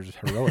Aaron Rodgers'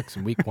 heroics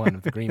in Week 1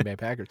 of the Green Bay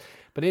Packers.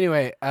 But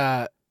anyway, so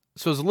I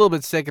was a little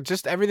bit sick. It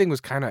just everything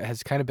has kind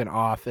of been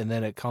off, and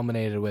then it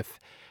culminated with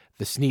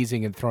the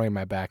sneezing and throwing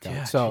my back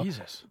out. So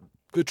Jesus,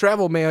 the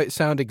travel may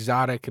sound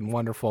exotic and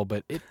wonderful,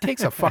 but it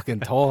takes a fucking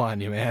toll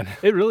on you, man.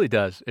 it really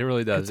does. It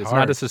really does. It's It's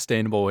hard. not a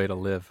sustainable way to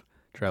live.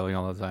 traveling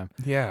all the time.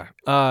 Yeah.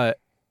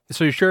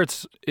 So you're sure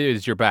it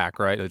is your back,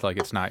 right? It's like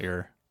it's not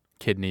your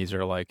kidneys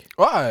or like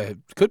Well, it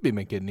could be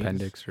my kidneys.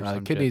 appendix or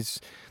something. Kidneys,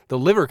 the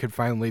liver could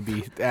finally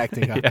be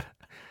acting up.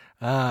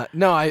 Yeah.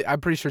 No, I'm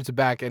pretty sure it's a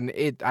back, and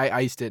I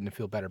iced it and it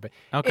feel better. But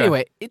Okay.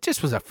 anyway, it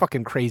just was a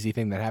fucking crazy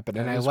thing that happened,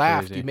 and That I is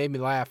laughed. crazy. You made me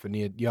laugh, and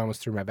you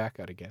almost threw my back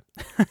out again.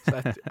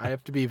 So I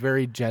have to be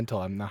very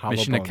gentle. I'm the hollow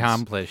Mission bones.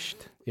 accomplished.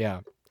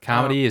 Yeah.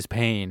 Comedy is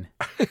pain.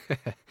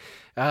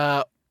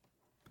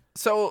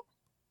 So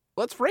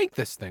let's rank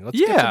this thing. Let's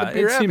get to Yeah, the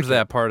beer it seems advocate.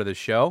 that part of the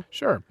show.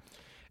 Sure.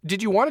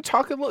 Did you want to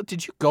talk a little?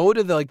 Did you go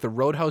to the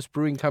Roadhouse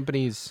Brewing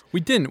Company's? We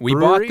didn't. We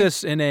Brewery? bought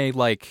this in a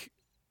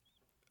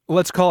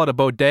let's call it a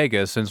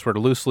bodega since we're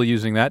loosely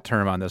using that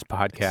term on this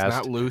podcast. It's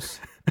not loose.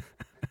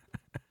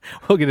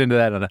 We'll get into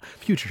that on a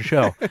future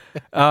show.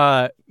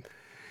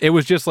 It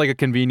was just like a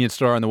convenience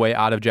store on the way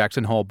out of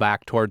Jackson Hole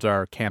back towards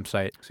our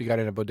campsite. So you got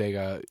in a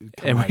bodega.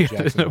 And we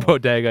got in a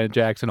bodega in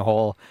Jackson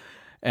Hole.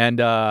 And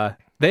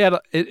they had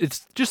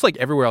it's just like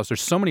everywhere else.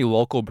 There's so many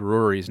local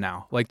breweries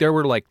now. Like there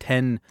were like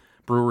 10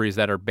 breweries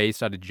that are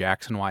based out of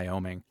Jackson,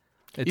 Wyoming.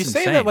 It's You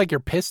insane. say that like you're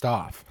pissed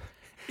off.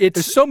 It's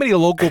There's so many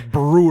local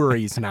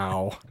breweries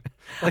now.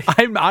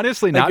 I'm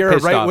honestly not you're a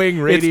pissed off. right-wing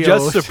radio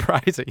It's just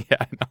surprising.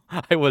 Yeah,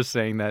 no, I was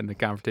saying that in a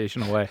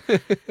confrontational way.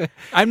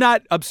 I'm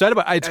not upset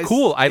about it. It's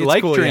cool. I it's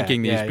like cool,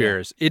 drinking yeah, these yeah,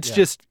 beers. It's yeah.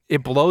 just,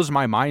 it blows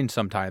my mind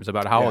sometimes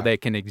about how Yeah. they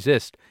can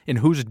exist and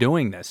who's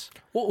doing this.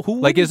 Well, who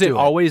Like, is wouldn't it do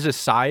always a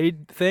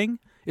side thing?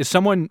 Is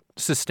someone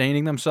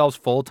sustaining themselves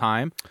full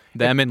time?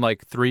 Them and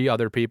like 3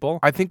 other people?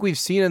 I think we've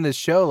seen in this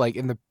show, like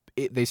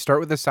they start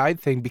with a side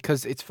thing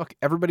because it's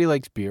everybody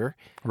likes beer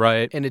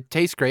Right. and it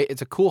tastes great.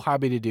 It's a cool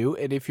hobby to do,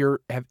 and if you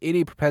have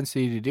any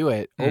propensity to do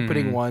it,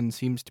 opening one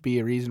seems to be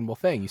a reasonable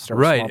thing. You start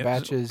with Right. small It's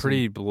batches.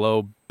 pretty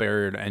low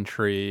barrier to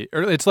entry.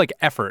 Or it's like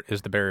effort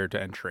is the barrier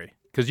to entry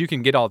because you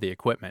can get all the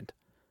equipment.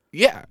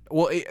 Yeah,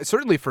 well,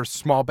 certainly for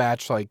small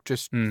batch, like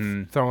just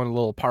Mm-hmm. throwing a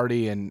little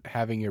party and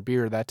having your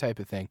beer, that type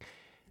of thing.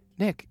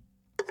 Nick,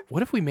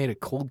 what if we made a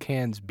cold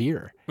cans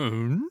beer?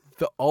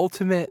 The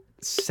ultimate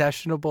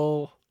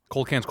sessionable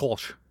Cold cans,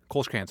 Kolsch.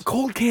 Kolsch cans.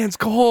 cold cans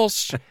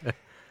Kolsch.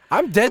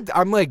 I'm dead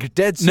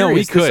serious. No, we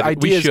This could. We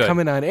idea is should.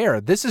 coming on air.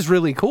 This is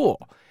really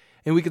cool,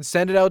 and we could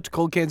send it out to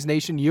Cold Cans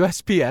Nation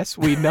USPS.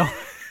 We know,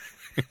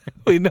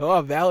 we know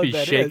how valid Be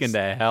that shaken is.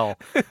 to hell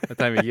by the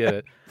time you get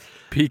it.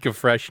 Peak of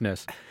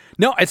freshness.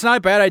 No, it's not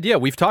a bad idea.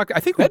 We've talked. I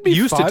think we That'd be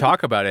used to fun.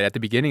 talk about it at the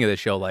beginning of the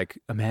show. Like,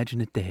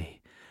 imagine a day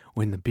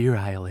when the beer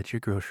aisle at your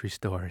grocery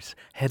store is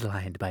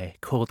headlined by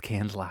Cold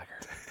Cans Lager.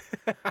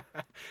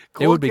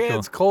 Cold would be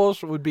cans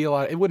Kolsch would be a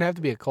lot. It wouldn't have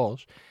to be a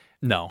Kolsch.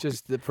 No,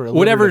 Just for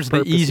whatever's the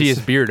alliterative purposes.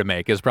 easiest beer to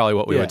make is probably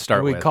what we would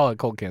start we'd with. call it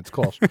Cold Cans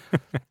Kolsch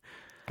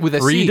with a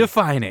C.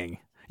 Redefining.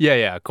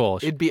 Yeah,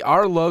 Kolsch. It'd be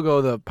our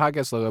logo, the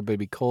podcast logo, but it'd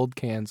be Cold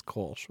Cans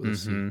Kolsch with a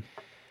C. Mm-hmm.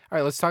 All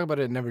right, let's talk about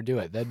it and never do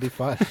it. That'd be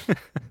fun. No,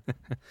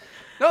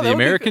 that The would be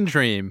American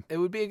dream. good. It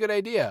would be a good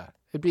idea.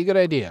 It'd be a good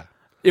idea.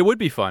 It would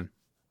be fun.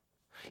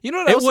 You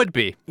know what? It would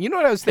be. You know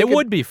what I was It thinking?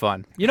 would be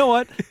fun. You know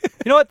what?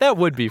 That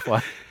would be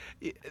fun.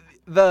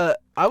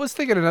 I was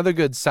thinking another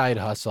good side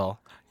hustle.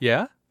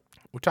 Yeah?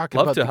 We're talking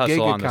Love about to the gig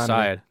hustle on the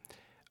economy.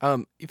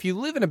 side. If you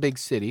live in a big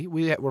city,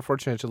 we're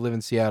fortunate to live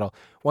in Seattle.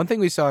 One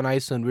thing we saw in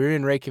Iceland, we were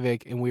in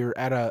Reykjavik and we were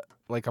at a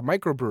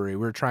microbrewery. We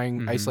were trying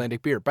Mm-hmm.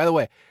 Icelandic beer. By the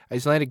way,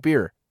 Icelandic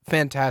beer,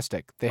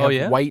 fantastic. They have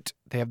yeah? white.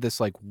 They have this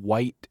like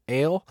white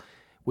ale,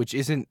 which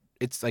isn't.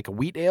 It's like a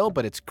wheat ale,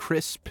 but it's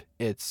crisp.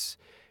 It's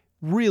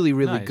really,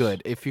 really Nice.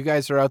 good. If you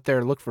guys are out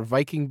there, look for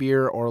Viking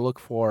beer or look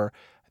for,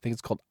 I think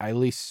it's called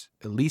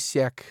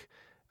Elisiak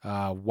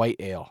white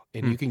ale,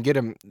 and you can get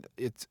them.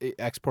 It's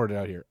exported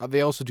out here.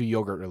 They also do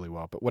yogurt really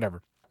well, but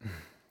whatever.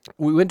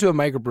 We went to a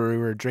microbrewery. We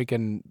were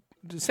drinking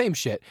the same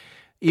shit.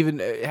 Even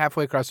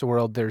halfway across the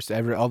world, there's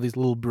all these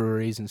little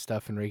breweries and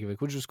stuff in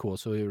Reykjavik, which was cool.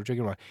 So we were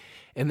drinking one,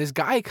 and this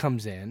guy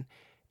comes in,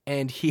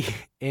 and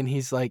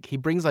he's like, he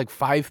brings like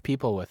 5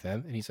 people with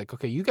him, and he's like,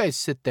 okay, you guys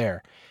sit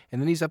there, and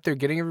then he's up there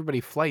getting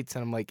everybody flights,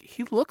 and I'm like,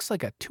 he looks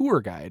like a tour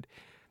guide,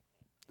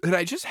 and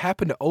I just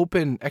happened to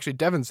open. Actually,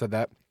 Devin said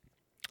that.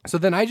 So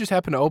then I just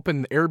happened to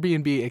open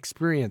Airbnb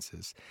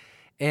experiences,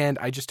 and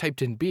I just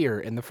typed in beer,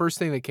 and the first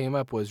thing that came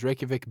up was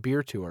Reykjavik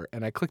Beer Tour,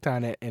 and I clicked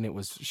on it, and it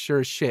was sure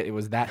as shit, it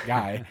was that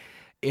guy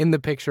in the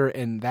picture,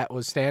 and that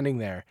was standing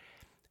there.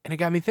 And it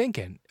got me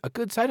thinking, a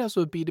good side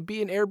hustle would be to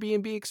be an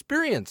Airbnb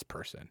experience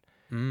person.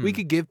 We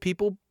could give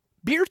people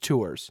beer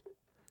tours.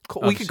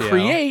 We could Seattle.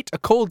 create a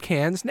Cold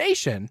Cans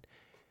Nation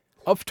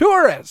of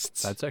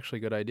tourists. That's actually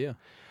a good idea.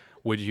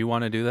 Would you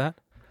want to do that?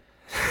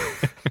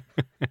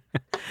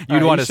 All You'd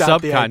right, want you to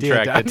shot the idea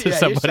subcontract down. it to Yeah, you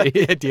shot somebody.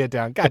 the idea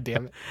down. God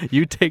damn it.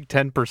 You take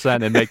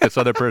 10% and make this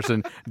other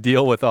person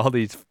deal with all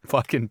these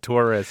fucking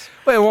tourists.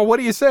 Wait, well, what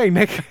are you saying,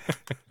 Nick?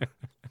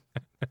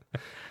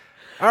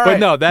 All right. But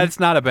no, that's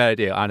not a bad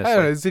idea, honestly. I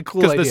don't know, it's a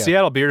cool Because the idea.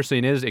 Seattle beer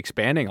scene is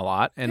expanding a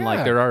lot, and like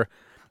Yeah. there are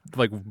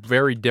like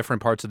very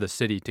different parts of the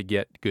city to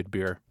get good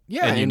beer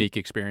Yeah, and and- unique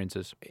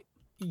experiences.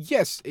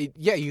 Yes,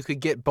 you could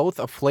get both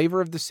a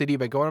flavor of the city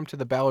by going up to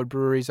the Ballard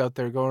breweries out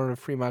there, going to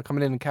Fremont,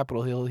 coming in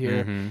Capitol Hill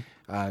here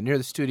Mm-hmm. near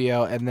the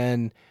studio, and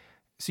then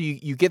so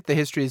you get the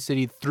history of the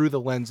city through the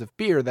lens of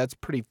beer. That's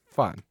pretty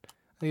fun.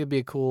 I think it'd be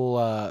a cool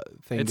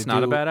thing to do. It's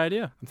not a bad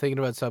idea. I'm thinking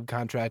about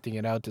subcontracting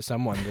it out to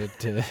someone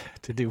to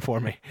do for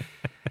me.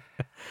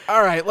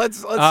 All right,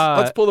 let's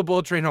pull the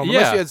bullet train home.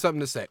 Unless yeah. you had something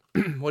to say.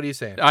 What are you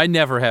saying? I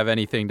never have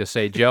anything to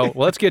say, Joe.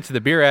 Well, let's get to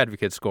the Beer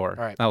Advocate score.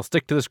 All right. I'll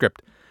stick to the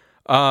script.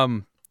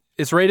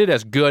 It's rated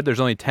as good. There's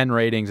only 10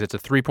 ratings. It's a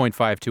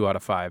 3.52 out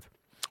of 5.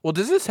 Well,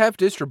 does this have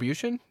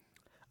distribution?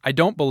 I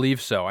don't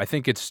believe so. I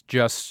think it's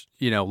just,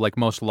 like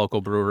most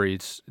local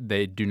breweries,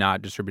 they do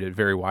not distribute it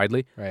very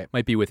widely. Right.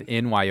 Might be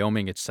within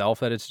Wyoming itself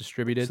that it's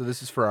distributed. So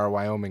this is for our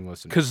Wyoming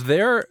listeners. Because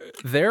their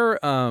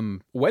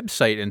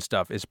website and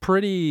stuff is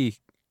pretty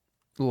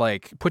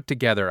put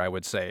together, I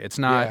would say. It's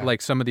not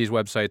like some of these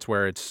websites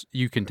where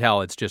you can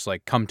tell it's just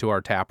like come to our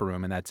tap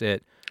room and that's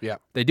it. Yeah.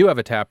 They do have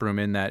a tap room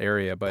in that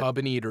area, but Pub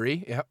and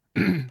eatery. Yep.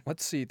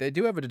 let's see. They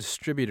do have a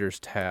distributors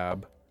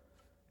tab.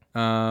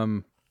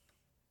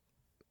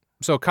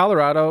 So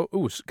Colorado,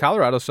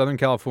 Southern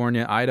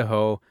California,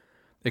 Idaho,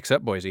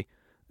 except Boise.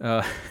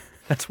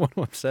 That's one of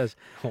them says.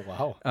 Oh,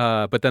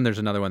 wow. But then there's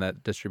another one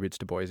that distributes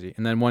to Boise,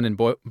 and then one in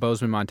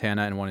Bozeman,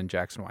 Montana, and one in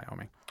Jackson,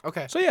 Wyoming.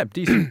 Okay. So yeah,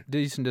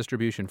 decent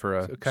distribution for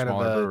a kind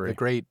smaller of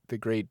brewery. the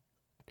great.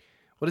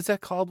 What is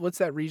that called? What's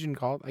that region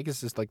called? I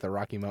guess it's like the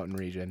Rocky Mountain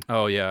region.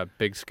 Oh yeah,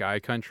 Big Sky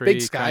Country.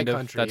 Big Sky kind of.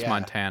 Country, That's yeah.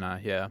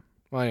 Montana. Yeah.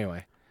 Well,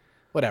 anyway,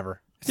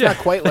 whatever. It's Yeah, not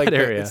quite like that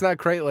area. it's not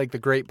quite like the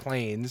Great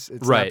Plains.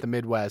 It's Right. not the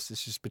Midwest.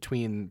 It's just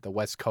between the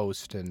West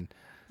Coast and.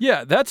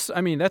 Yeah, that's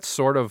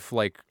sort of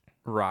like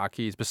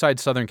Rockies.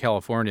 Besides Southern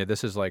California,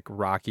 this is like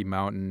Rocky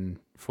Mountain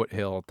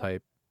foothill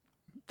type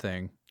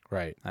thing.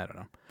 Right. I don't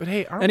know. But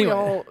hey,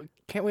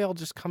 can't we all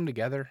just come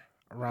together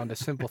around a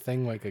simple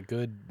thing like a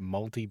good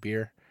malty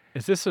beer?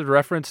 Is this a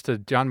reference to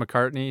John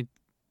McCartney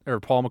or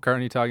Paul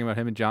McCartney talking about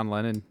him and John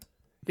Lennon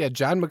Yeah,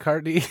 John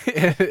McCartney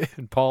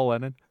and Paul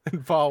Lennon?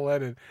 and Paul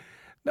Lennon.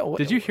 No,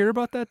 Did you hear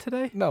about that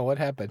today? No, what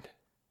happened?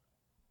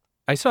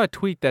 I saw a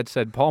tweet that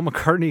said Paul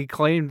McCartney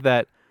claimed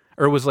that,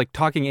 or was like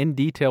talking in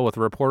detail with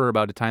a reporter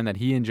about a time that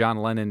he and John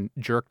Lennon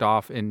jerked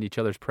off in each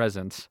other's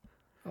presence.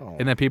 Oh.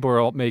 And then people were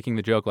all making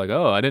the joke like,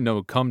 oh, I didn't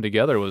know Come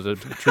Together was a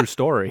true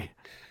story.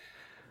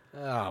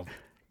 Oh,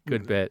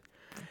 Good bit.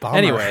 bummer.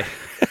 Anyway,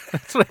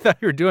 that's what I thought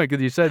you were doing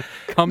because you said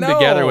come No.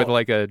 together with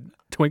like a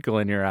twinkle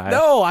in your eye.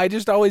 No, I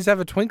just always have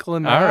a twinkle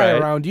in my All eye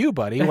right. around you,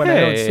 buddy, when I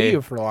don't see Hey.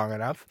 you for long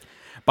enough.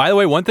 By the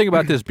way, one thing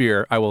about this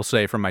beer, I will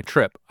say from my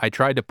trip, I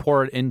tried to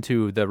pour it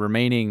into the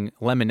remaining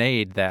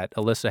lemonade that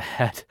Alyssa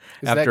had Is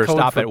that after a code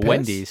stop for at piss?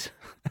 Wendy's.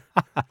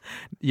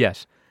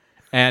 Yes.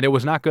 And it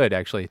was not good,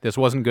 actually. This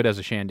wasn't good as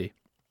a shandy.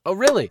 Oh,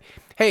 really?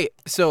 Hey,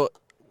 so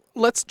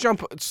let's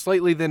jump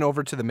slightly then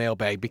over to the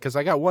mailbag because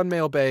I got one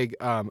mailbag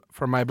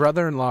from my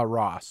brother-in-law,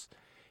 Ross.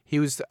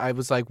 I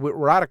was like,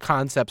 we're out of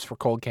concepts for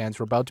cold cans.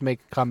 We're about to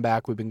make a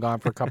comeback. We've been gone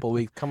for a couple of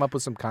weeks. Come up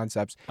with some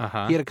concepts.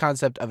 Uh-huh. He had a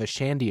concept of a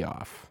shandy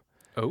off.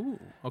 Oh,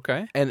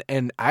 okay.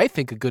 And I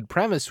think a good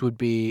premise would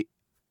be,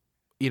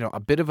 a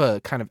bit of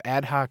a kind of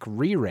ad hoc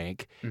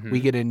re-rank. Mhm. We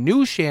get a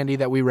new shandy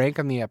that we rank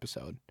on the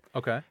episode.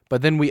 Okay.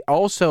 But then we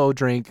also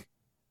drink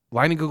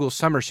Line and Google's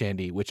Summer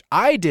Shandy, which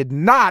I did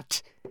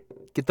not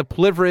get the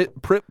privilege.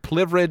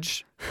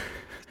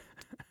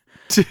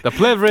 The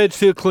privilege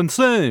to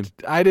consume.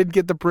 I didn't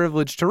get the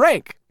privilege to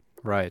rank.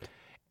 Right.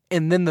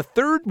 And then the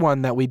third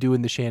one that we do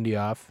in the shandy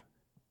off,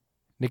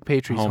 Nick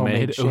Patri's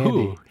homemade shandy.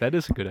 Ooh, that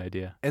is a good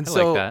idea. And I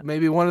so like that.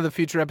 maybe one of the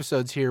future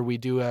episodes here, we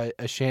do a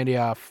shandy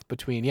off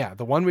between,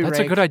 the one we That's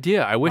ranked, a good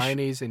idea. I wish.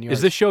 Miney's and yours.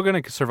 Is this show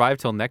going to survive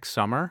till next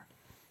summer?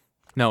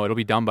 No, it'll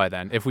be done by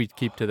then if we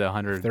keep to the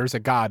 100. If there's a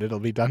God, it'll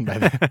be done by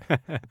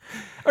then.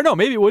 Or no,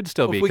 maybe it would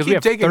still be If we because keep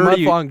have taking 30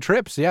 month-long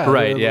trips,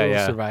 Right, it'll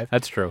yeah. survive.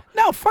 That's true.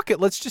 No, fuck it.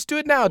 Let's just do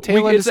it now.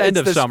 Tail It's the end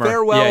of this summer.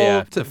 farewell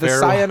Yeah. to The the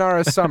farewell.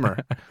 sayonara summer.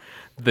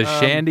 The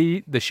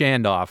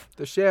shandoff.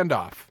 The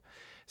shandoff.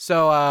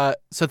 So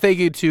thank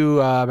you to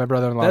my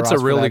brother-in-law. That's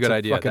Ross a really for that. good It's a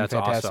idea. fucking That's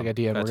fantastic awesome.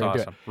 idea, and That's we're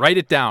gonna awesome. Write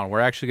it down. We're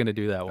actually going to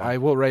do that do it. one. I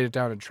will write it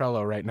down in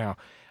Trello right now.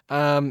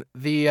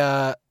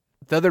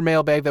 The other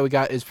mailbag that we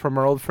got is from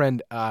our old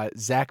friend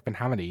Zach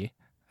Benhamidi.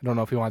 I don't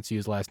know if he wants to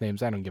use last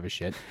names. I don't give a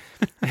shit.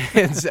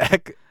 And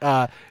Zach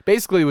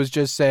basically was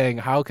just saying,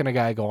 how can a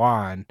guy go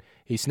on?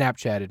 He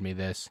Snapchatted me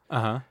this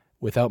Uh-huh.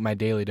 without my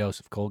daily dose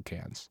of cold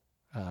cans.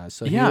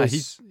 So Yeah,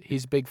 he's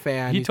a big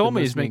fan. He told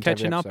me he's been listening to every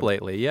catching up episode.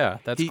 lately. Yeah,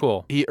 that's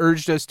cool. He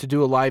urged us to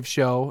do a live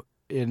show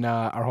in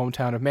our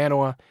hometown of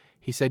Manawa.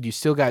 He said, you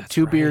still got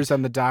two beers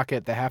on the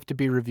docket that have to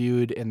be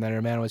reviewed, and then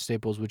our Manawa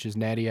staples, which is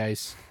Natty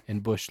Ice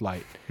and Busch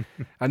Light.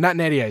 Not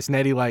Natty Ice,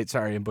 Natty Light,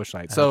 sorry, and Busch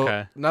Light. So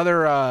Okay.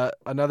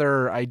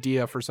 another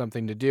idea for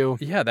something to do.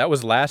 Yeah, that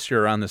was last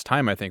year around this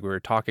time, I think we were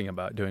talking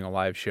about doing a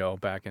live show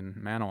back in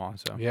Manawa.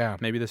 So Yeah.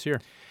 maybe this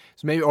year.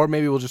 So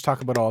maybe we'll just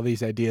talk about all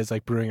these ideas,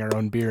 like brewing our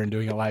own beer and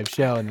doing a live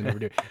show, and then never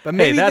do it. But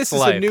maybe that's this is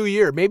a life. new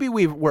year. Maybe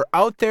we're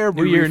out there,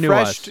 New we're year, new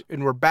refreshed, us.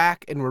 and we're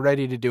back, and we're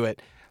ready to do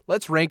it.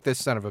 Let's rank this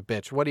son of a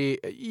bitch. What do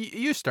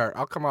you start?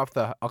 I'll come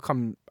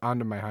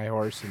onto my high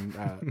horse and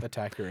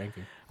attack your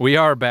ranking. We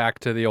are back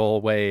to the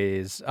old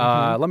ways.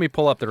 Let me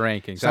pull up the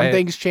rankings. Some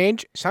things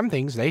change. Some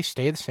things, they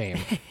stay the same.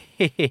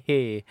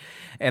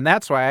 And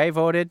that's why I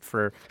voted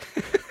for...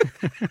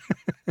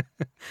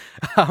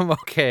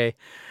 Okay.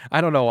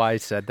 I don't know why I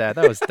said that.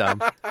 That was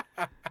dumb.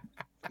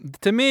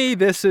 To me,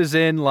 this is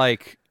in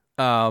like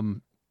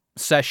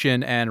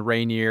Session and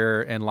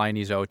Rainier and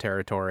Liney's O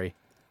territory.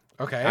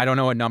 Okay. I don't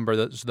know what number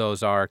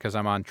those are because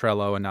I'm on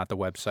Trello and not the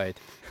website.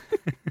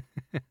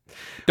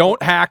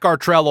 Don't hack our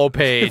Trello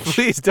page.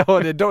 Please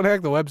don't. And don't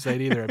hack the website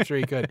either. I'm sure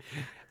you could.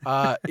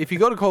 If you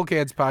go to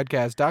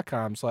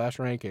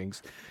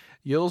coldcanspodcast.com/rankings,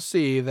 you'll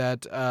see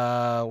that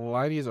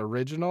Liney's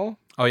original.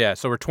 Oh, yeah.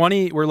 So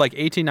we're like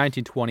 18,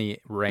 19, 20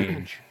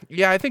 range.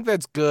 Yeah, I think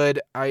that's good.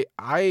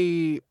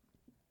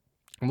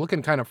 I'm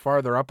looking kind of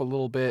farther up a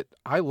little bit.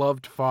 I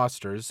loved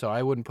Foster's, so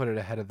I wouldn't put it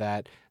ahead of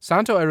that.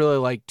 Santo I really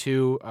liked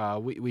too.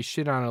 We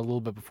shit on it a little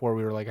bit before.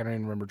 We were like, I don't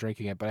even remember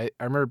drinking it, but I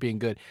remember it being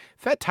good.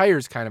 Fat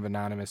Tire's kind of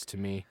anonymous to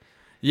me.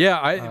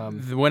 Yeah,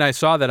 when I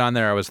saw that on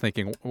there, I was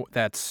thinking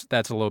that's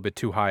a little bit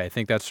too high. I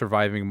think that's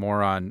surviving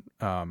more on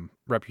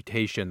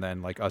reputation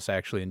than like us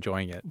actually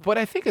enjoying it. But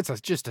I think it's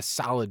just a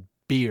solid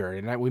beer,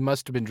 and we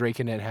must have been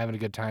drinking it, having a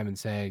good time, and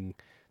saying,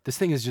 this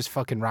thing is just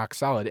fucking rock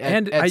solid.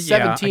 At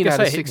 17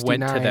 out of 69.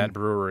 Went to that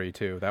brewery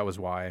too. That was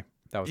why.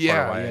 That was part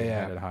of why I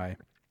had it high.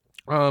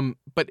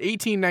 But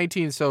 18,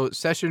 19, so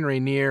Session,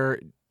 Rainier,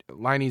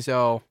 Liney's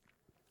O.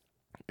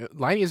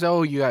 Liney's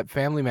O, you got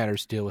Family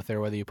Matters to deal with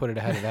there, whether you put it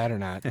ahead of that or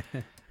not.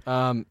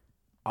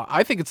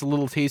 I think it's a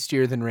little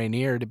tastier than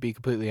Rainier, to be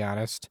completely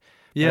honest.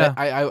 Yeah.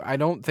 I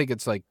don't think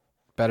it's like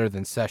better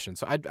than Session,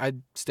 so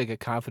I'd stick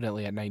it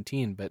confidently at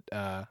 19. But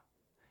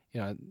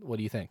what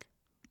do you think?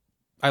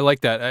 I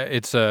like that.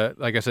 It's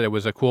like I said, it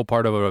was a cool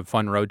part of a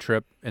fun road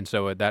trip, and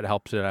so that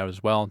helps it out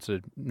as well. It's a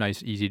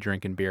nice, easy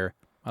drinking beer.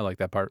 I like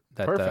that part.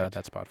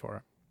 That spot for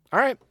it. All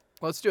right,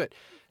 let's do it.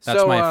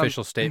 That's my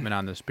official statement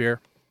on this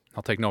beer.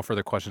 I'll take no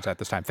further questions at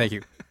this time. Thank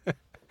you.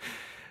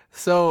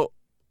 So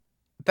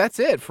that's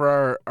it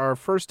for our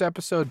first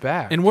episode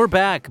back. And we're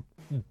back,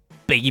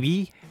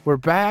 baby. We're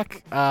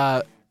back.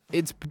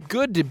 It's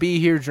good to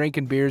be here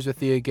drinking beers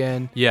with you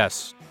again.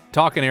 Yes.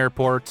 Talking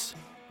airports.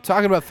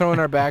 Talking about throwing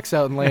our backs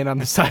out and laying on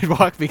the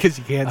sidewalk because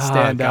you can't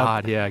stand up. Oh,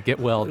 God, yeah. Get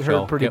well, It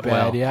Joe. hurt pretty Get bad.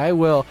 well. Yeah, I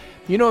will.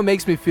 You know what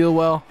makes me feel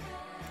well?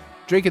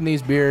 Drinking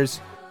these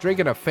beers,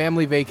 drinking a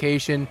family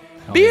vacation.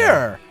 Hell beer!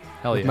 yeah.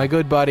 Hell with yeah. my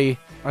good buddy.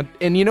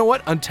 And you know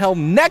what? Until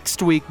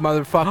next week,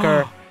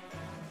 motherfucker,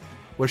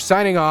 we're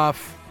signing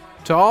off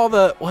to all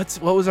the... What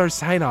was our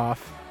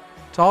sign-off?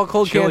 To all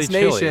Cold Cans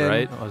Nation. Chili,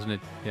 right? Wasn't it?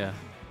 Yeah.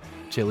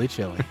 Chili,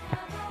 chili.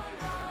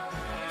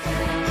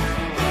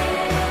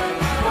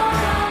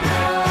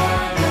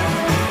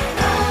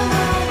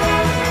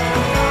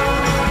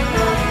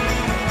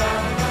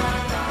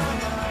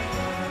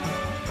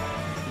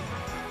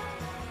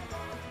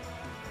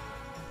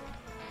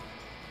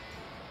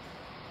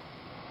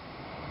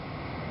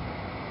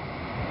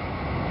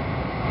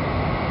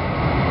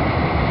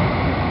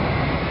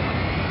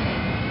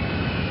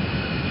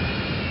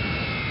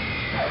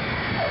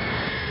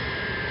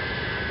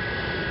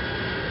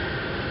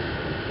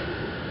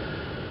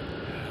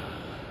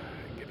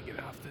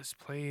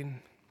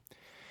 Plane.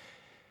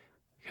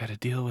 Gonna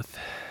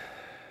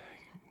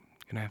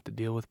have to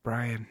deal with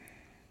Brian.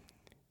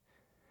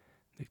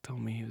 They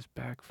told me he was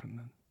back from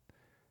the...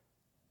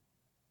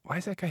 Why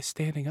is that guy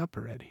standing up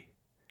already?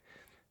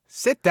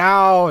 Sit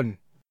down!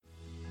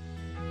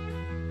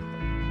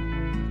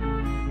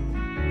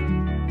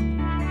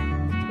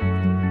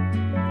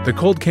 The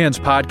Cold Cans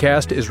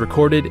podcast is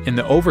recorded in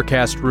the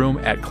Overcast Room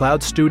at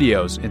Cloud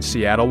Studios in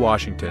Seattle,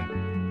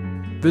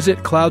 Washington. Visit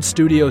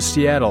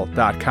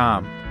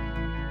cloudstudiosseattle.com